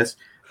hilarious.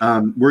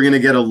 We're going to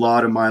get a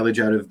lot of mileage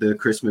out of the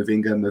Chris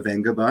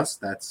Mavinga bus.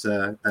 That's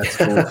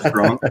going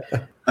strong.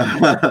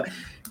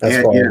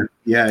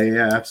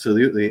 Yeah,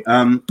 absolutely.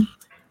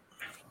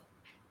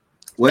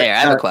 I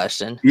have a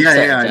question.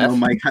 I know,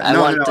 Mike.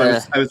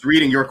 I was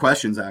reading your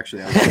questions,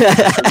 actually. I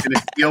was going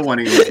to steal one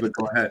of yours, but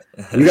go ahead.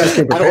 You guys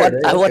can prepare.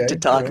 I want to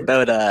talk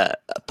about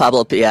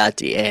Pablo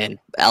Piatti and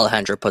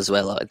Alejandro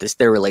Pozuelo.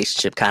 Their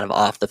relationship kind of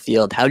off the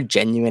field. How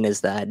genuine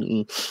is that?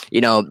 And,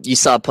 you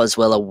saw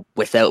Pozuelo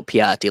without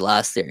Piatti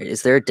last year.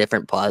 Is there a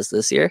different pause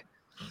this year?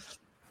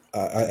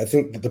 I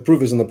think the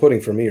proof is in the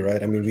pudding for me,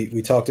 right? I mean,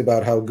 we talked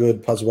about how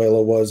good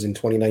Pozuelo was in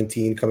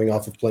 2019, coming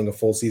off of playing a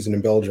full season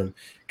in Belgium.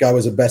 Guy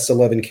was a best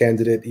 11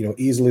 candidate,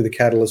 easily the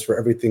catalyst for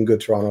everything good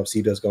Toronto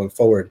FC does going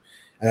forward.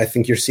 And I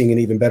think you're seeing an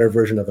even better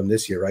version of him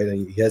this year, right?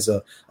 And he has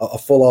a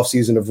full off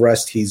season of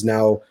rest. He's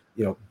now,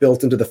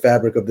 built into the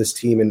fabric of this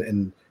team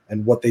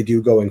and what they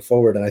do going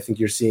forward. And I think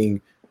you're seeing,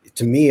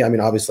 to me, I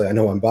mean, obviously I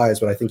know I'm biased,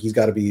 but I think he's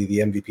got to be the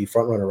MVP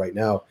frontrunner right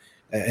now.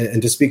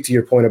 And to speak to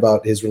your point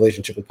about his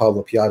relationship with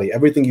Pablo Piatti,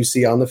 everything you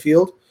see on the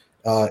field,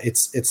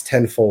 it's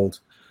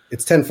tenfold.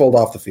 It's tenfold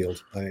off the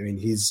field. I mean,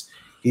 he's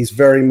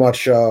very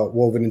much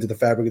woven into the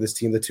fabric of this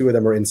team. The two of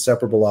them are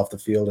inseparable off the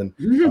field, and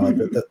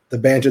the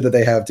banter that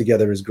they have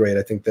together is great.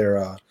 I think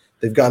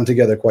they've gotten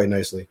together quite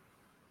nicely.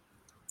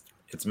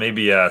 It's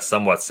maybe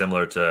somewhat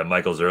similar to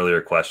Michael's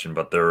earlier question,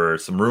 but there were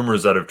some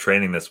rumors out of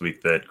training this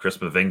week that Chris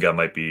Mavinga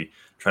might be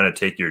trying to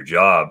take your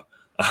job.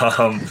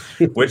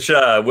 Which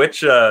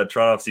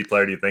Toronto FC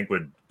player do you think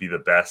would be the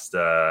best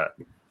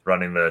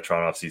running the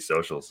Toronto FC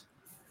socials?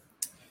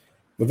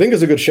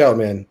 Mavinga's a good shout,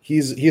 man.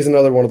 He's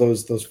another one of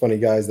those funny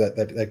guys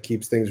that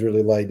keeps things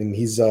really light, and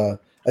he's I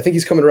think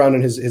he's coming around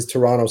in his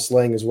Toronto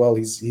slang as well.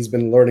 He's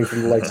been learning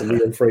from the likes of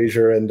Liam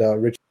Fraser and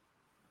Rich.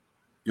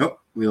 Yep,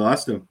 we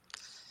lost him.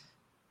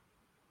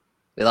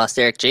 We lost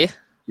Eric G.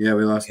 Yeah,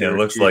 we lost. Yeah, it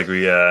looks like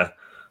we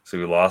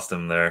lost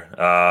him there.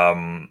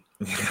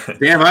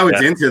 Damn, I was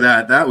into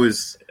that. That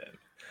was,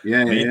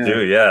 me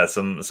too. Yeah,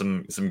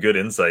 some good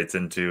insights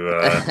into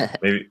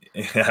maybe.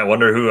 I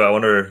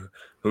wonder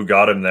who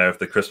got him there if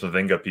the Chris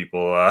Mavinga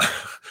people.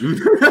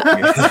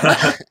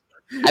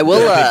 I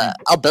will.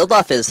 I'll build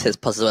off his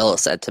Pozuelo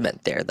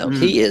sentiment there, though.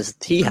 He has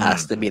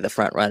to be the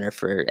front runner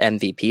for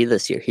MVP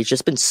this year. He's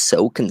just been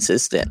so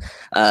consistent,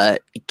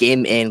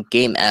 game in,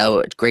 game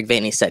out. Greg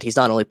Vanney said he's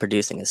not only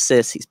producing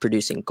assists, he's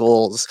producing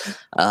goals.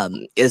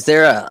 Is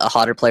there a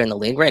hotter player in the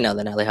league right now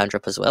than Alejandro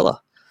Pozuelo?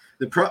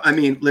 I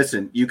mean,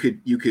 listen, you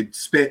could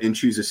spit and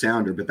choose a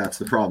sounder, but that's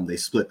the problem. They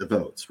split the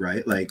votes,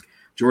 right? Like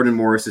Jordan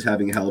Morris is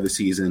having a hell of a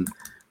season.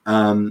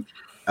 Rui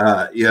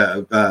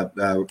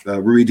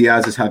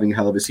Diaz is having a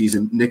hell of a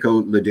season.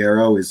 Nico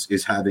Ladero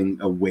is having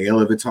a whale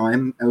of a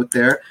time out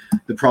there.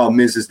 The problem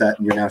is that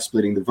you're now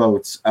splitting the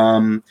votes.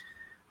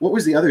 What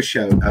was the other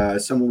show?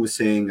 Someone was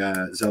saying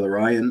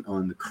Zelarayan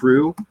on the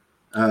Crew.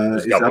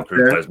 There's is up crew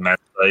there. players, Matt,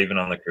 even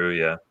on the Crew,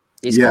 yeah.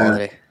 He's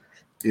quality.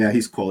 Yeah,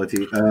 he's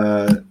quality.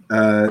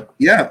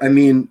 Yeah, I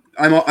mean,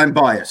 I'm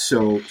biased,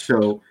 so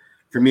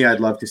for me, I'd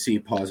love to see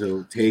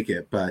Pazzo take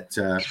it, but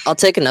I'll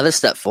take another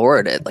step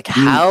forward.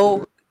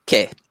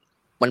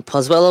 When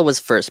Pozuelo was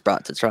first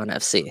brought to Toronto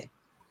FC,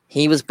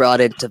 he was brought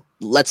in to,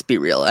 let's be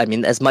real, I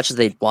mean, as much as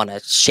they want to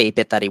shape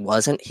it that he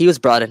wasn't, he was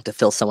brought in to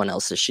fill someone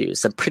else's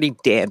shoes, some pretty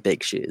damn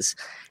big shoes.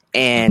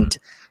 And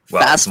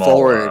fast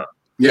forward,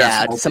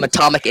 some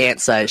atomic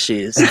ant-sized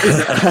shoes.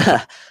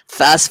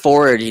 Fast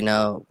forward,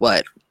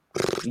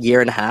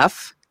 year and a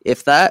half,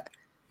 if that.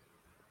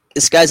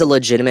 This guy's a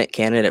legitimate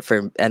candidate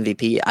for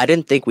MVP. I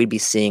didn't think we'd be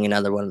seeing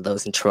another one of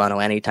those in Toronto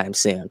anytime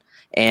soon.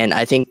 And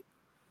I think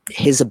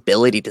his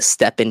ability to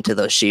step into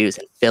those shoes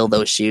and fill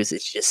those shoes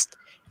is just,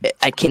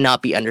 I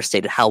cannot be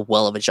understated how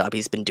well of a job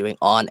he's been doing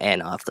on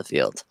and off the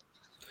field.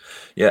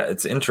 Yeah,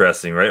 it's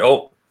interesting, right?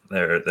 Oh,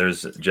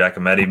 there's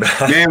Giacometti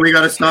back. Man, we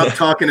got to stop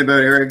talking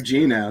about Eric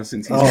G now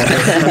since he's the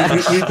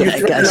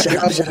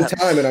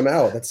time and I'm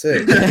out. That's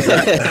it.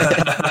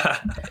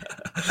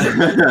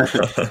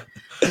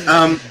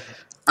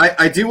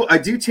 I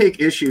do take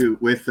issue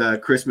with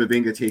Chris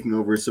Mavinga taking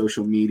over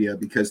social media,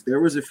 because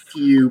there was a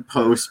few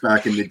posts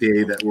back in the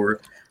day that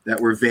were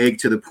vague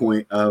to the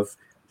point of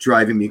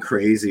driving me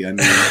crazy. I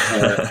mean,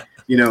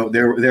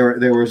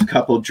 there was a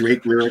couple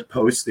Drake lyric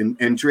posts,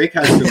 and Drake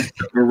has some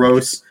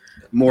morose,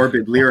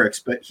 morbid lyrics,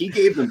 but he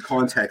gave them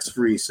context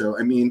free. So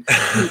I mean,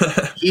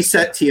 he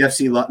set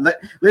TFC.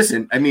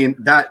 Listen, I mean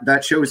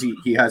that shows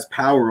he has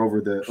power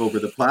over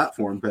the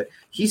platform, but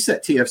he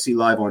set TFC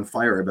Live on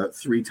fire about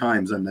 3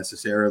 times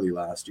unnecessarily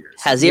last year.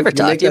 Has he ever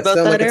talked to you about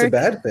that, like Eric? It's a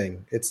bad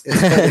thing. It's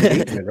kind of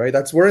engagement, right?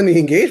 We're in the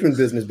engagement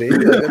business,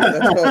 baby.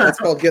 That's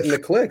called getting the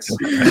clicks.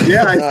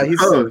 Yeah,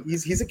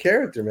 he's a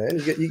character, man.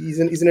 He's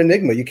an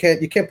enigma. You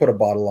can't put a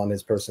bottle on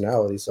his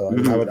personality. So I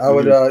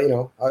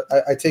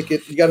take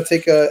it. You got to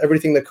take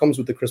everything that comes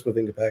with the Chris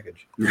Mavinga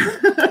package.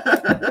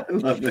 I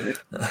love it.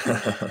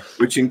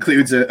 Which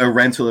includes a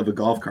rental of a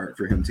golf cart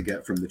for him to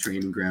get from the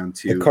training ground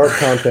to the cart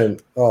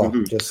content.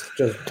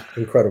 Just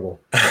incredible.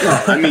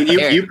 Well, I mean,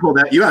 you pulled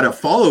that. You had a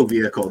follow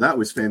vehicle. That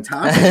was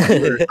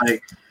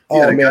fantastic.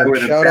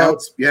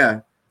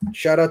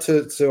 Shout out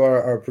to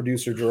our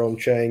producer Jerome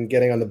Chang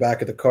getting on the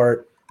back of the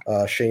cart.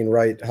 Shane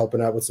Wright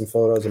helping out with some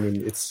photos. I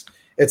mean,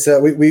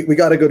 we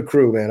got a good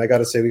crew, man. I got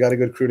to say, we got a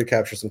good crew to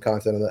capture some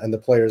content, and the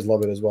players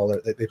love it as well.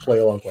 They play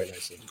along quite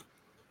nicely.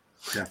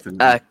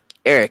 Definitely.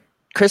 Eric,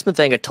 Chris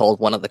Mavinga told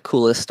one of the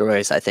coolest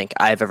stories I think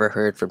I've ever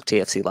heard from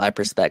TFC Live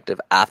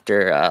perspective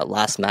after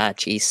last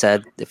match. He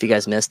said, if you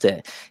guys missed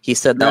it, he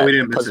said that we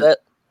didn't miss it.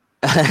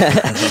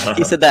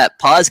 He said that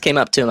Paz came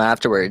up to him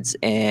afterwards,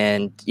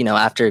 and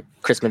after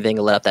Chris Mavinga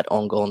let up that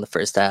own goal in the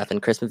first half,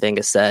 and Chris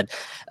Mavinga said,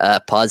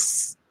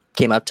 Paz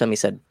came up to him, he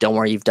said, "Don't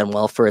worry, you've done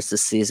well for us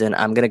this season.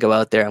 I'm going to go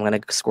out there, I'm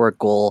going to score a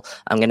goal,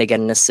 I'm going to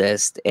get an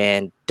assist,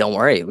 and don't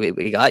worry,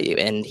 we got you."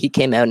 And he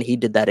came out and he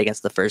did that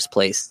against the first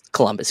place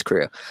Columbus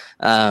Crew.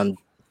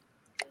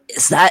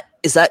 Is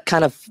that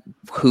kind of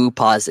who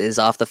Paz is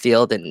off the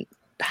field, and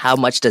how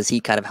much does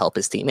he kind of help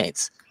his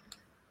teammates?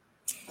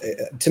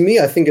 To me,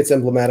 I think it's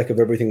emblematic of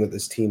everything that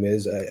this team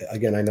is.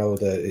 Again, I know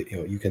that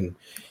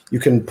you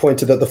can point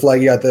to the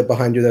flag you got there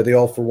behind you there, the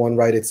all for one,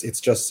 right? It's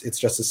just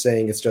a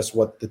saying. It's just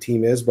what the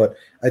team is. But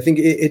I think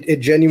it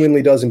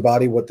genuinely does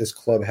embody what this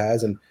club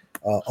has. And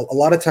a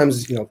lot of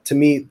times, to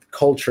me,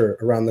 culture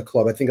around the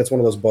club, I think it's one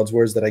of those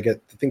buzzwords that I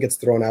think it's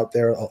thrown out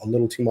there a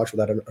little too much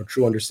without a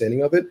true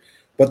understanding of it.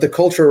 But the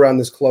culture around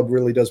this club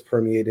really does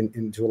permeate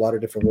into a lot of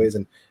different ways.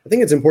 And I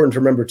think it's important to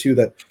remember, too,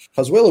 that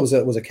Pozuelo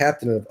was a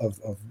captain of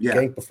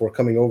Genk before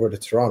coming over to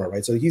Toronto,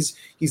 right? So he's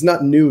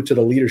not new to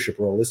the leadership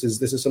role. This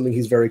is something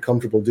he's very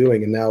comfortable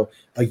doing. And now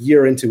a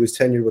year into his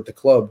tenure with the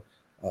club,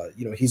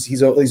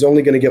 he's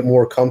only going to get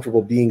more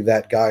comfortable being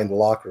that guy in the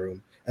locker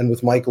room. And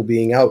with Michael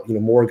being out,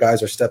 more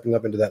guys are stepping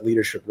up into that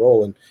leadership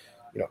role. And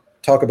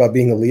talk about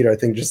being a leader. I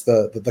think just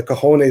the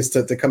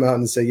cojones to come out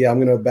and say, yeah,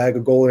 I'm going to bag a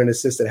goal and an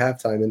assist at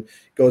halftime, and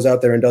goes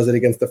out there and does it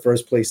against the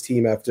first place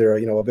team after,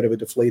 a bit of a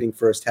deflating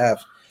first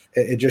half.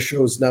 It just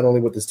shows not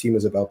only what this team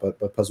is about, but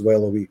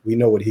Pozuelo, we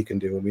know what he can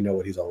do, and we know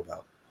what he's all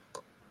about.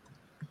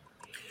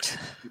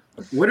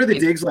 What are the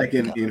digs like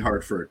in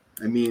Hartford?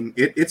 I mean,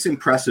 it's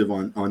impressive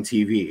on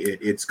TV.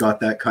 It's got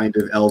that kind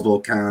of El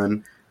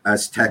Volcan,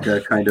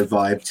 Azteca kind of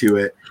vibe to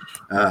it.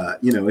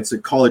 It's a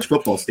college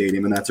football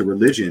stadium, and that's a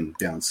religion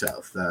down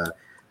south.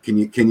 Can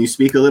you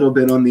speak a little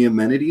bit on the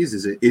amenities?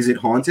 Is it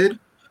haunted?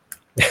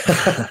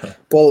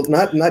 Well,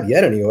 not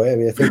yet anyway. I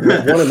mean, I think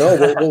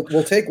 1-0.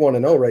 We'll take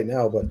 1-0 right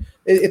now, but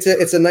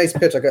it's a nice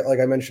pitch. Like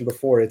I mentioned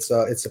before, it's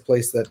a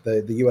place that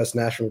the U.S.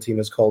 national team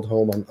has called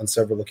home on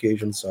several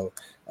occasions. So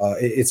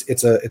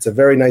it's a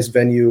very nice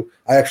venue.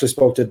 I actually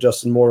spoke to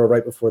Justin Morrow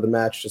right before the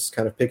match, just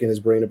kind of picking his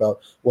brain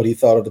about what he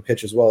thought of the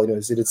pitch as well.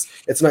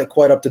 It's not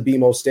quite up to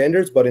BMO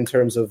standards, but in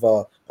terms of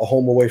a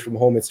home away from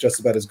home, it's just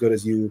about as good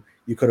as you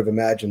could have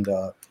imagined.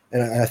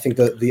 And I think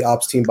the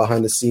ops team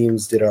behind the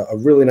scenes did a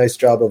really nice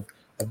job of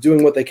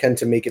doing what they can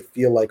to make it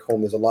feel like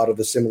home. There's a lot of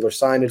the similar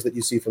signage that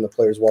you see from the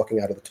players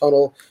walking out of the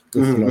tunnel.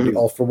 With, the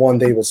All for One,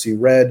 they will see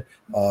red.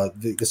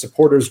 The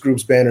supporters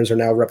group's banners are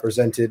now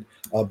represented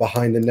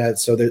behind the net.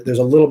 So there's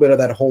a little bit of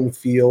that home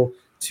feel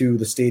to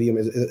the stadium.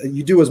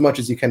 You do as much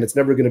as you can. It's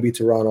never going to be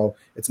Toronto.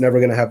 It's never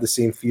going to have the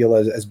same feel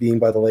as being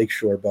by the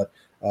lakeshore. But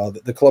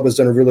the club has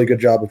done a really good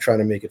job of trying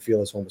to make it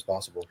feel as home as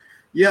possible.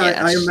 Yeah,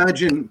 I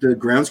imagine the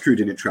grounds crew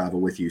didn't travel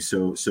with you,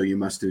 so you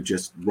must have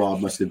Rob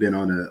must have been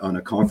on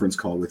a conference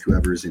call with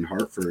whoever's in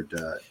Hartford,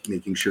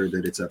 making sure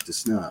that it's up to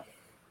snuff.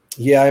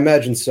 Yeah, I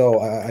imagine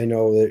so. I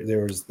know that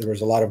there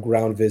was a lot of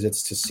ground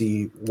visits to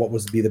see what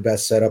was the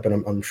best setup,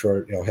 and I'm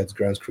sure head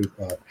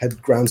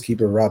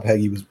groundskeeper Rob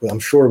Heggie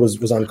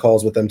was on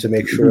calls with them to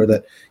make sure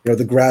that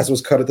the grass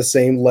was cut at the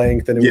same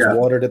length and it was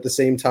watered at the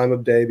same time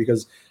of day,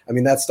 because I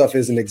mean that stuff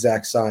is an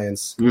exact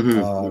science,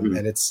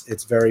 and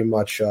it's very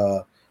much.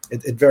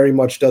 It very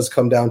much does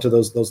come down to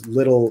those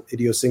little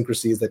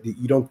idiosyncrasies that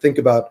you don't think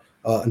about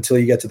until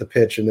you get to the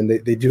pitch, and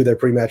then they do their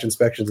pre-match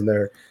inspections, and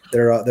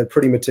they're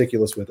pretty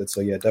meticulous with it.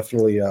 So yeah,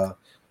 definitely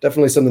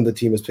something the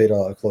team has paid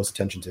close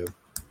attention to.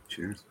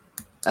 Cheers.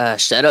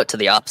 Shout out to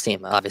the ops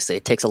team. Obviously,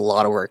 it takes a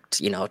lot of work,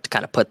 to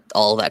kind of put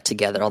all that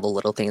together, all the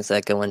little things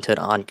that go into it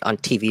on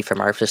TV.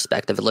 From our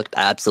perspective, it looked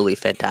absolutely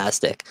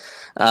fantastic.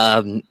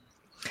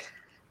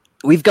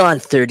 We've gone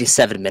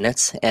 37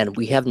 minutes, and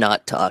we have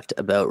not talked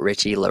about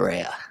Richie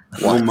Laryea.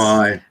 Oh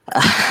my!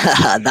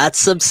 That's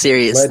some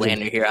serious Legend.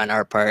 slander here on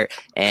our part.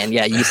 And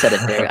yeah, you said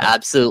it there.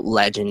 Absolute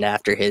legend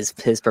after his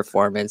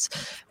performance.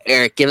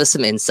 Eric, give us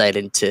some insight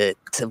into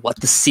what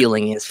the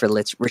ceiling is for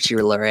Richie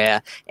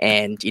Laryea,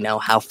 and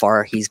how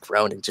far he's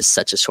grown in just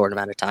such a short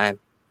amount of time.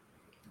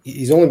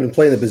 He's only been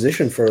playing the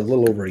position for a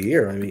little over a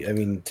year. I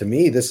mean, to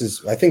me,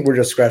 I think we're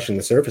just scratching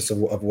the surface of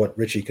what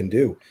Richie can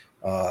do.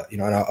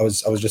 And I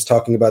was just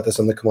talking about this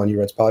on the Come On You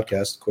Reds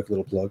podcast. Quick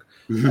little plug.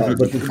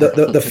 But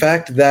the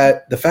fact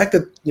that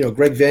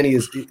Greg Vanney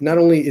is not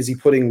only is he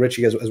putting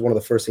Richie as one of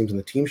the first teams in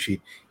the team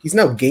sheet, he's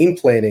now game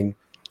planning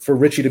for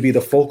Richie to be the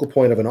focal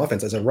point of an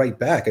offense as a right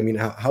back. I mean,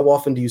 how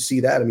often do you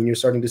see that? I mean, you're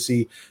starting to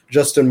see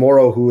Justin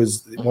Morrow, who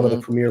is one of the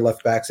premier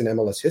left backs in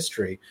MLS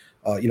history.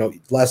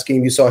 Last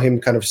game you saw him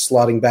kind of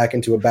slotting back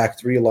into a back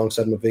three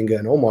alongside Mavinga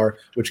and Omar,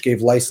 which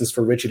gave license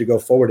for Richie to go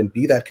forward and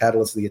be that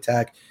catalyst of the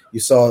attack. You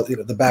saw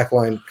the back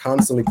line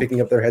constantly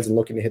picking up their heads and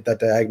looking to hit that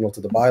diagonal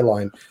to the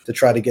byline to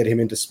try to get him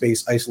into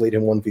space, isolate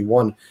him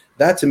 1v1.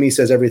 That to me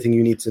says everything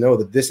you need to know,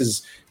 that this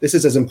is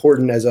as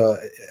important as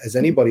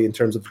anybody in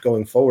terms of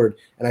going forward.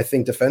 And I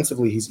think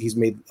defensively he's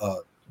made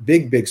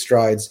big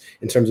strides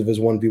in terms of his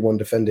 1v1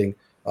 defending.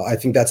 I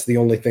think that's the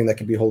only thing that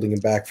could be holding him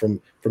back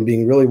from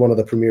being really one of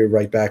the premier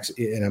right backs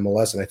in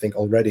MLS. And I think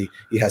already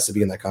he has to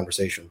be in that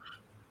conversation.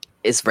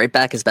 Is right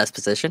back his best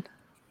position?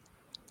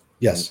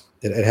 Yes,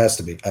 it has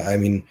to be. I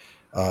mean,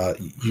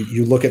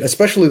 you look at,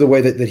 especially the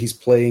way that he's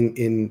playing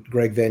in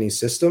Greg Vanney's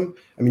system.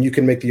 I mean, you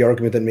can make the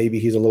argument that maybe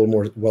he's a little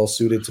more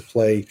well-suited to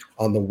play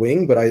on the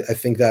wing, but I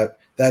think that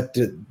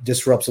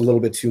disrupts a little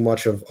bit too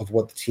much of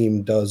what the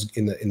team does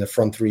in the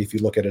front three. If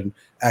you look at an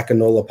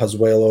Akinola,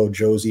 Pozuelo,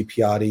 Josie,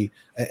 Piatti,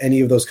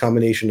 any of those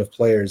combination of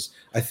players,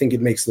 I think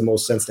it makes the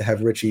most sense to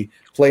have Richie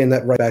play in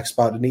that right back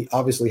spot. And he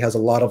obviously has a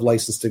lot of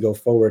license to go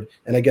forward.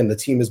 And again, the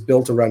team is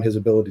built around his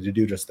ability to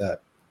do just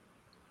that.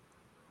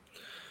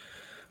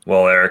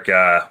 Well, Eric,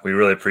 we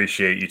really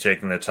appreciate you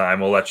taking the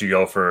time. We'll let you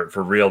go for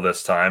real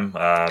this time.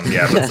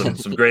 But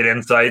some great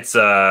insights.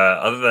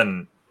 Other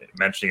than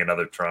mentioning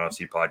another Toronto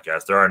FC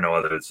podcast, there are no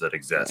others that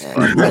exist.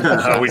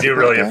 But we do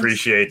really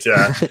appreciate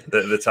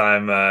the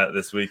time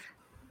this week.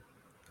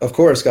 Of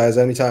course, guys.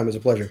 Anytime. It's a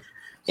pleasure.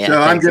 Yeah,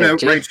 so I'm going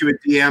to write you a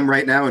DM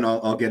right now, and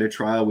I'll get a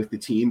trial with the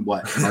team.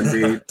 What,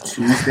 Monday,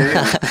 Tuesday?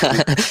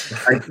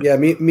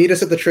 Meet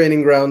us at the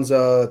training grounds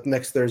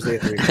next Thursday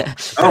at 3.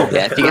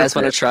 If you guys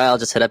want a trial,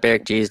 just hit up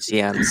Eric G's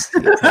DMs.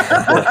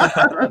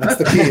 That's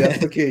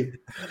the key.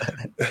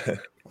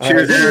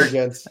 Cheers,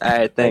 Eric. All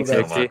right, thanks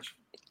so much.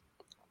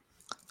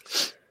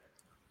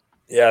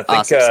 Yeah, I think.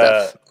 Awesome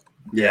stuff.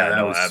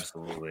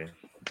 Absolutely.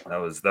 That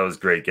was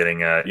great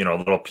getting a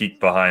little peek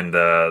behind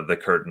the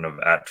curtain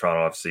at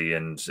Toronto FC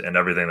and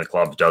everything the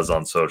club does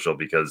on social,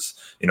 because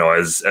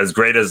as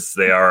great as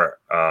they are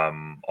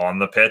on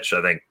the pitch,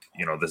 I think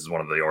this is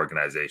one of the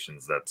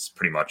organizations that's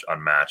pretty much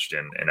unmatched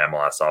in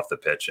MLS off the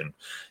pitch, and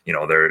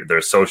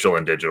their social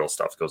and digital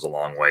stuff goes a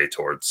long way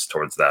towards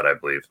that, I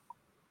believe.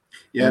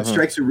 Yeah, it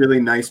strikes a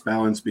really nice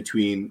balance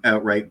between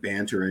outright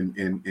banter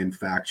and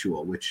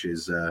factual, which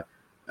is a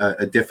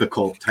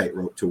difficult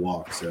tightrope to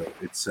walk. So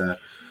it's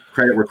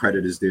credit where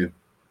credit is due.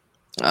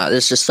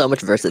 There's just so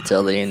much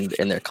versatility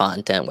in their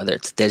content, whether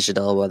it's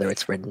digital, whether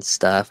it's written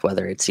stuff,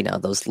 whether it's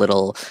those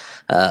little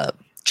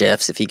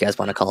GIFs, if you guys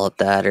want to call it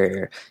that,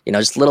 or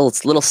just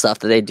little stuff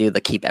that they do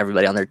that keep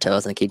everybody on their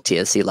toes and keep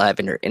TFC live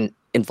and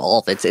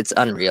involved. It's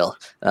unreal.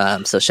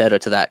 So shout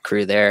out to that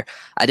crew there.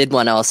 I did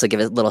want to also give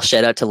a little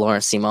shout out to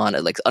Laurent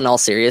Ciman. Like, in all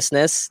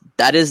seriousness,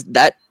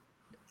 that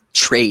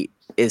trait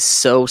is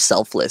so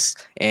selfless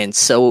and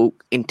so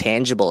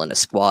intangible in a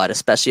squad,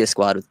 especially a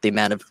squad with the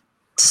amount of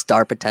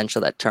star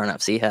potential that Toronto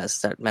FC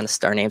has, that amount of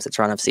star names that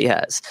Toronto FC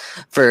has.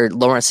 For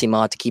Laurent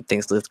Ciman to keep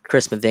things loose,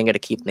 Chris Mavinga to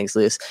keep things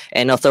loose,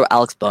 and I'll throw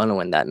Alex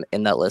Bono in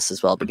that list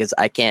as well, because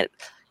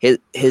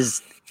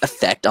his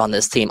effect on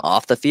this team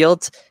off the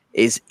field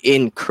is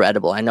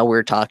incredible. I know we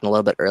were talking a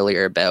little bit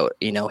earlier about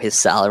his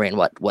salary and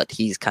what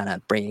he's kind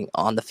of bringing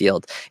on the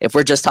field. If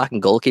we're just talking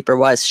goalkeeper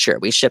wise, sure,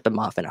 we ship him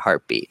off in a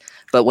heartbeat.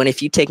 But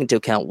if you take into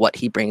account what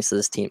he brings to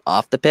this team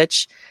off the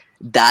pitch,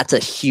 that's a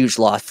huge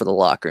loss for the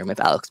locker room if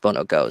Alex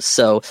Bono goes.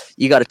 So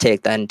you got to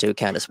take that into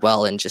account as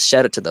well, and just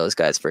shout out to those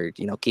guys for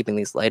keeping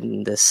these light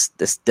in this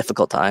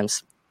difficult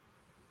times.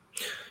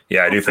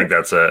 Yeah, I do think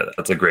that's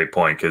a great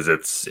point, because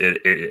it's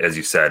as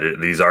you said,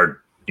 these are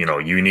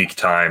unique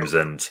times,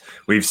 and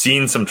we've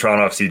seen some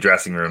Toronto FC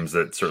dressing rooms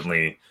that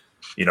certainly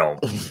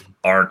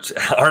aren't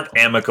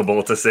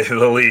amicable, to say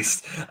the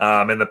least,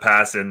 in the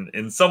past, and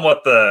in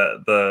somewhat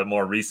the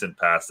more recent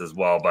past as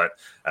well. But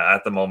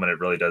at the moment, it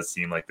really does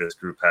seem like this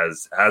group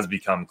has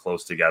become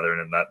close together,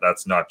 and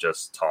that's not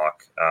just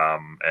talk.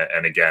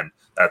 And again,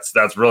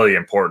 that's really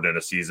important in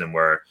a season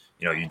where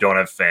you don't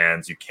have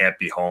fans, you can't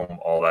be home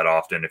all that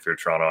often. If you're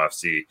Toronto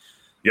FC,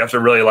 you have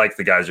to really like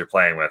the guys you're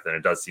playing with, and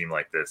it does seem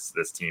like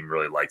this team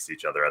really likes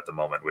each other at the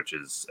moment, which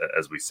is,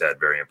 as we said,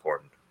 very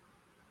important.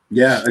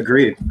 Yeah,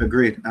 agreed,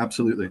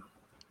 absolutely.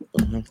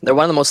 Mm-hmm. They're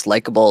one of the most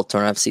likable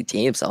Toronto FC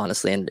teams,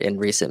 honestly, in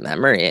recent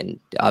memory, and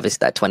obviously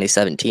that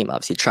 2017 team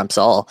obviously trumps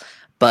all.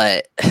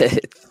 But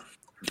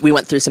we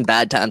went through some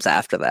bad times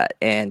after that,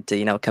 and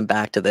to come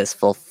back to this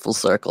full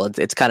circle,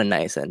 it's kind of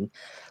nice, and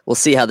we'll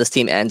see how this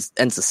team ends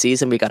the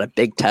season. We got a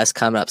big test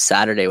coming up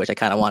Saturday, which I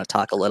kind of want to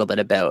talk a little bit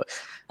about.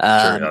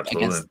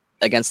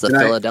 Against the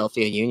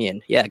Philadelphia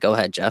Union. Yeah, go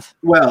ahead, Jeff.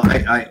 Well,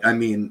 I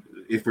mean,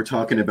 if we're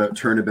talking about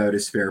turnabout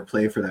is fair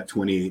play for that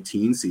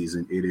 2018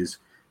 season, it is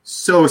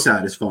so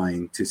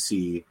satisfying to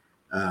see.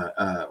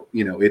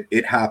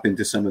 It happened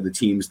to some of the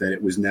teams that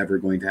it was never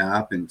going to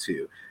happen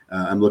to.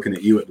 I'm looking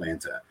at you,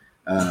 Atlanta.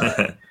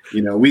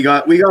 We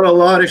got a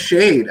lot of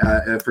shade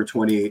for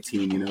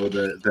 2018.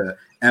 The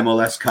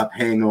MLS Cup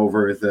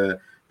hangover, the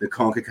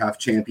CONCACAF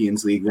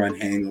Champions League run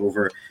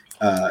hangover.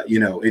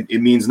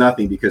 It means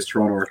nothing because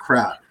Toronto are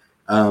crap.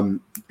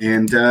 And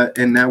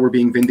now we're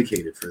being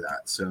vindicated for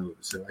that. So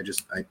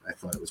I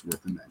thought it was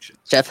worth a mention.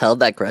 Jeff held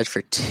that grudge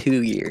for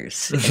 2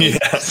 years.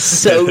 Yeah.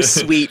 So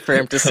sweet for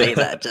him to say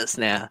that just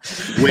now.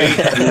 Weight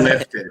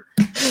lifted.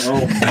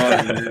 Oh,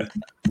 man.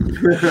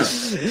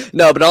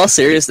 No, but in all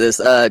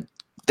seriousness,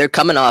 they're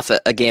coming off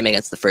a game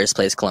against the first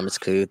place Columbus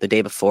Crew. The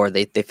day before,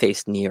 they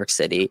faced New York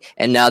City,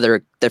 and now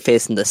they're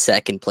facing the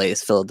second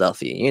place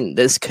Philadelphia Union.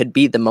 This could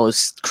be the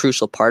most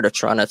crucial part of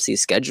Toronto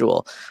FC's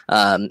schedule,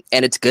 and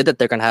it's good that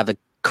they're going to have a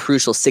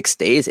crucial 6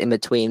 days in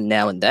between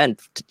now and then,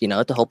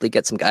 to hopefully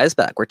get some guys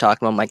back. We're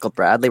talking about Michael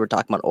Bradley, we're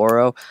talking about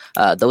Oro.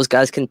 Those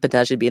guys can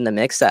potentially be in the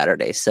mix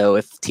Saturday. So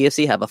if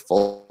TFC have a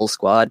full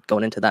squad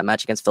going into that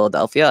match against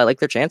Philadelphia, I like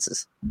their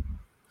chances.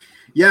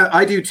 Yeah,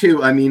 I do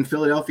too. I mean,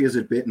 Philadelphia is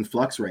a bit in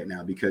flux right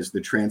now because the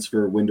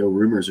transfer window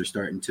rumors are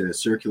starting to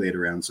circulate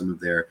around some of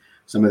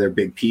their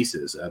big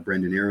pieces.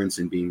 Brendan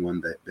Aronson being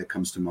one that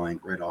comes to mind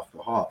right off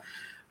the hop.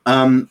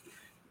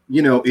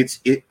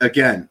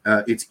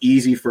 It's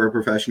easy for a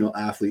professional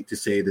athlete to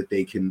say that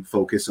they can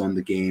focus on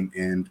the game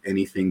and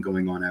anything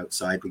going on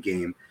outside the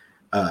game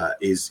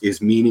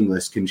is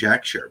meaningless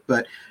conjecture.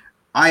 But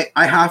I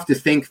have to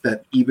think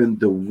that even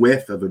the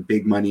whiff of a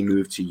big money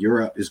move to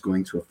Europe is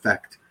going to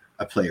affect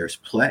a player's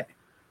play,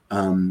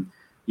 and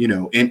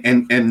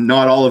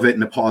not all of it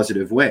in a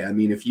positive way. I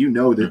mean, if you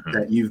know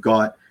that you've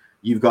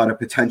got a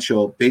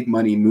potential big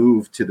money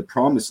move to the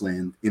promised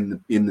land in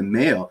the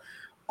mail,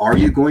 are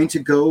you going to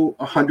go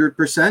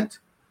 100%?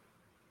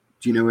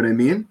 Do you know what I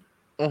mean?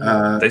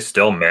 They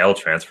still mail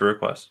transfer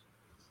requests.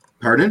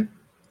 Pardon?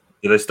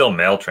 Do they still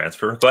mail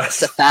transfer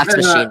requests? It's a fax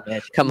machine, man.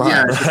 Come on.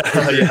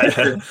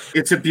 Yeah,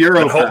 it's a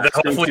bureau fax.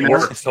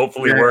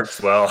 Hopefully works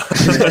well.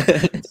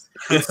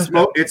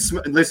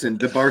 Listen,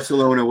 the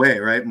Barcelona way,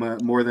 right?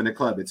 More than a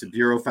club. It's a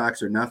bureau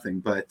fax or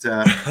nothing. But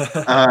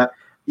I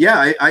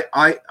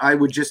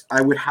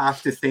would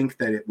have to think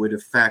that it would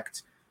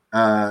affect.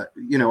 I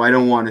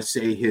don't want to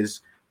say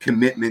his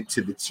commitment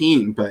to the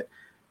team, but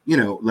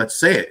let's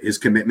say it, his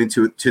commitment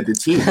to the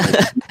team.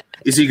 Like,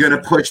 is he going to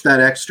push that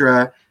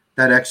extra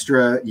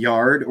extra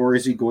yard, or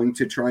is he going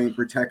to try and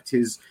protect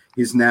his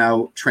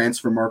now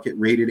transfer market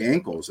rated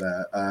ankles?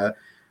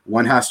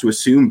 One has to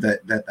assume that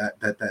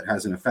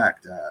has an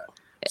effect.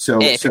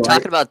 If you're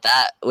talking about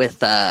that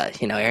with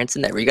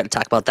Aronson, there we got to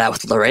talk about that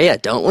with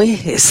Larea, don't we?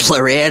 Is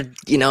Larea,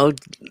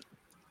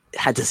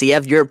 does he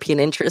have European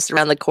interests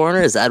around the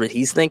corner? Is that what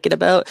he's thinking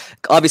about?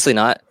 Obviously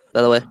not.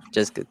 By the way,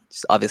 just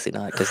obviously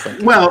not because I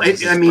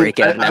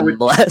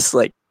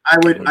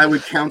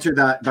would counter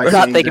that by we're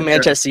not thinking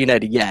Manchester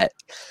United yet.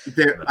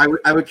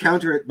 I would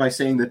counter it by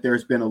saying that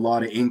there's been a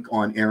lot of ink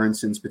on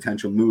Aronson's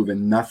potential move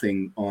and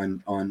nothing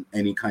on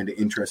any kind of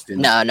interest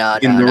in. No,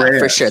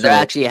 for sure. So, there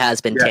actually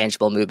has been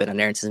tangible movement on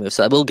Aronson's move,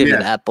 so I will give you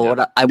that. But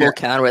what I will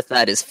counter with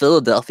that is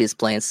Philadelphia's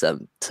playing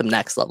some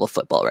next level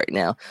football right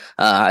now.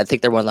 I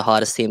think they're one of the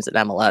hottest teams in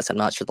MLS. I'm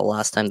not sure the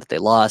last time that they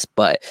lost,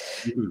 but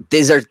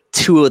these are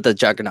two of the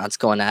juggernauts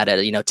going at it.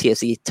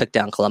 TFC took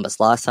down Columbus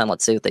last time.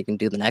 Let's see what they can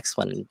do the next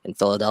one in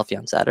Philadelphia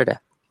on Saturday.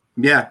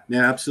 Yeah,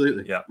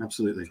 absolutely. Yeah,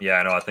 absolutely.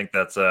 Yeah, no, I think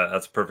that's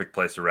a perfect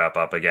place to wrap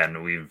up.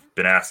 Again, we've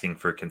been asking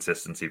for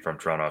consistency from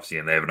Toronto FC,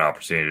 and they have an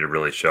opportunity to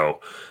really show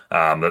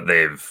that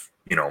they've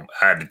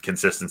had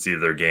consistency to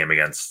their game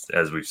against,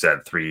 as we've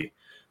said, three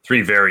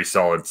very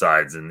solid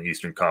sides in the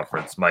Eastern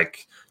Conference.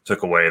 Mike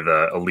took away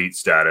the elite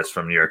status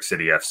from New York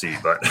City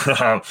FC, but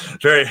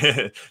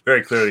very,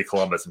 very clearly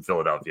Columbus and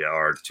Philadelphia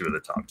are two of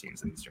the top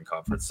teams in the Eastern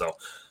Conference. So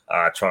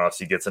Toronto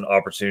FC gets an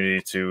opportunity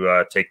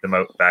to take them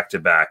out back to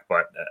back.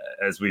 But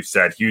as we've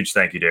said, huge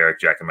thank you to Eric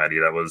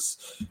Giacometti. That was,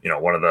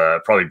 one of the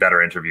probably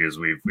better interviews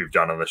we've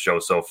done on the show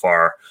so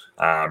far.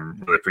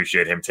 Really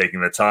appreciate him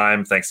taking the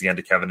time. Thanks again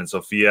to Kevin and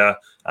Sophia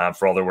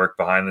for all their work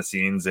behind the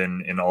scenes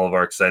in all of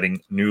our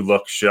exciting New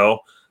Look show.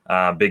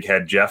 Big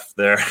head Jeff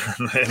there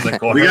in the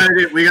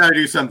corner. We gotta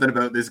do something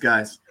about this,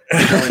 guys.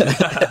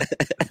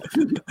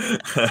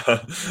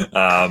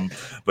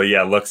 But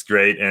yeah, looks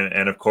great.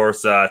 And of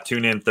course,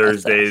 tune in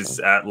Thursdays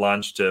at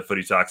lunch to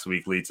Footy Talks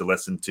Weekly to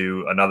listen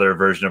to another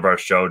version of our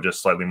show,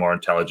 just slightly more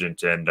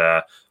intelligent and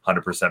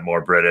 100% more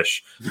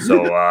British.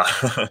 So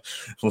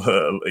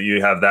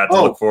you have that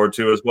to look forward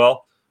to as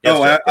well.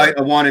 Yes,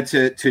 I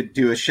wanted to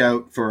do a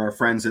shout for our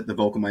friends at the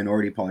Vocal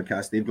Minority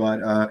Podcast. They've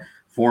got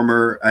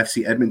former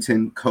FC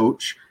Edmonton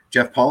coach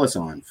Jeff Paulus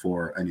on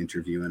for an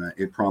interview, and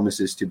it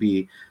promises to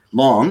be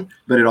long,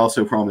 but it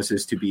also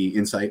promises to be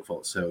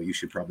insightful. So you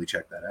should probably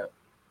check that out.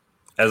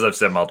 As I've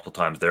said multiple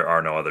times, there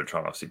are no other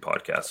Toronto FC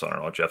podcasts, so I don't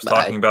know what Jeff's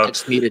talking about. I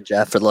just muted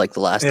Jeff for the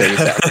last 30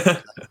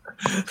 seconds.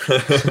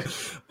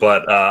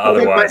 But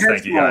otherwise,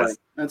 thank you guys.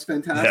 That's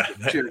fantastic.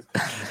 Yeah. Cheers.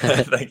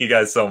 Thank you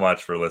guys so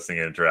much for listening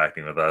and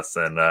interacting with us.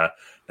 And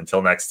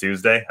until next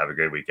Tuesday, have a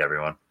great week,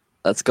 everyone.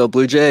 Let's go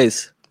Blue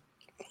Jays.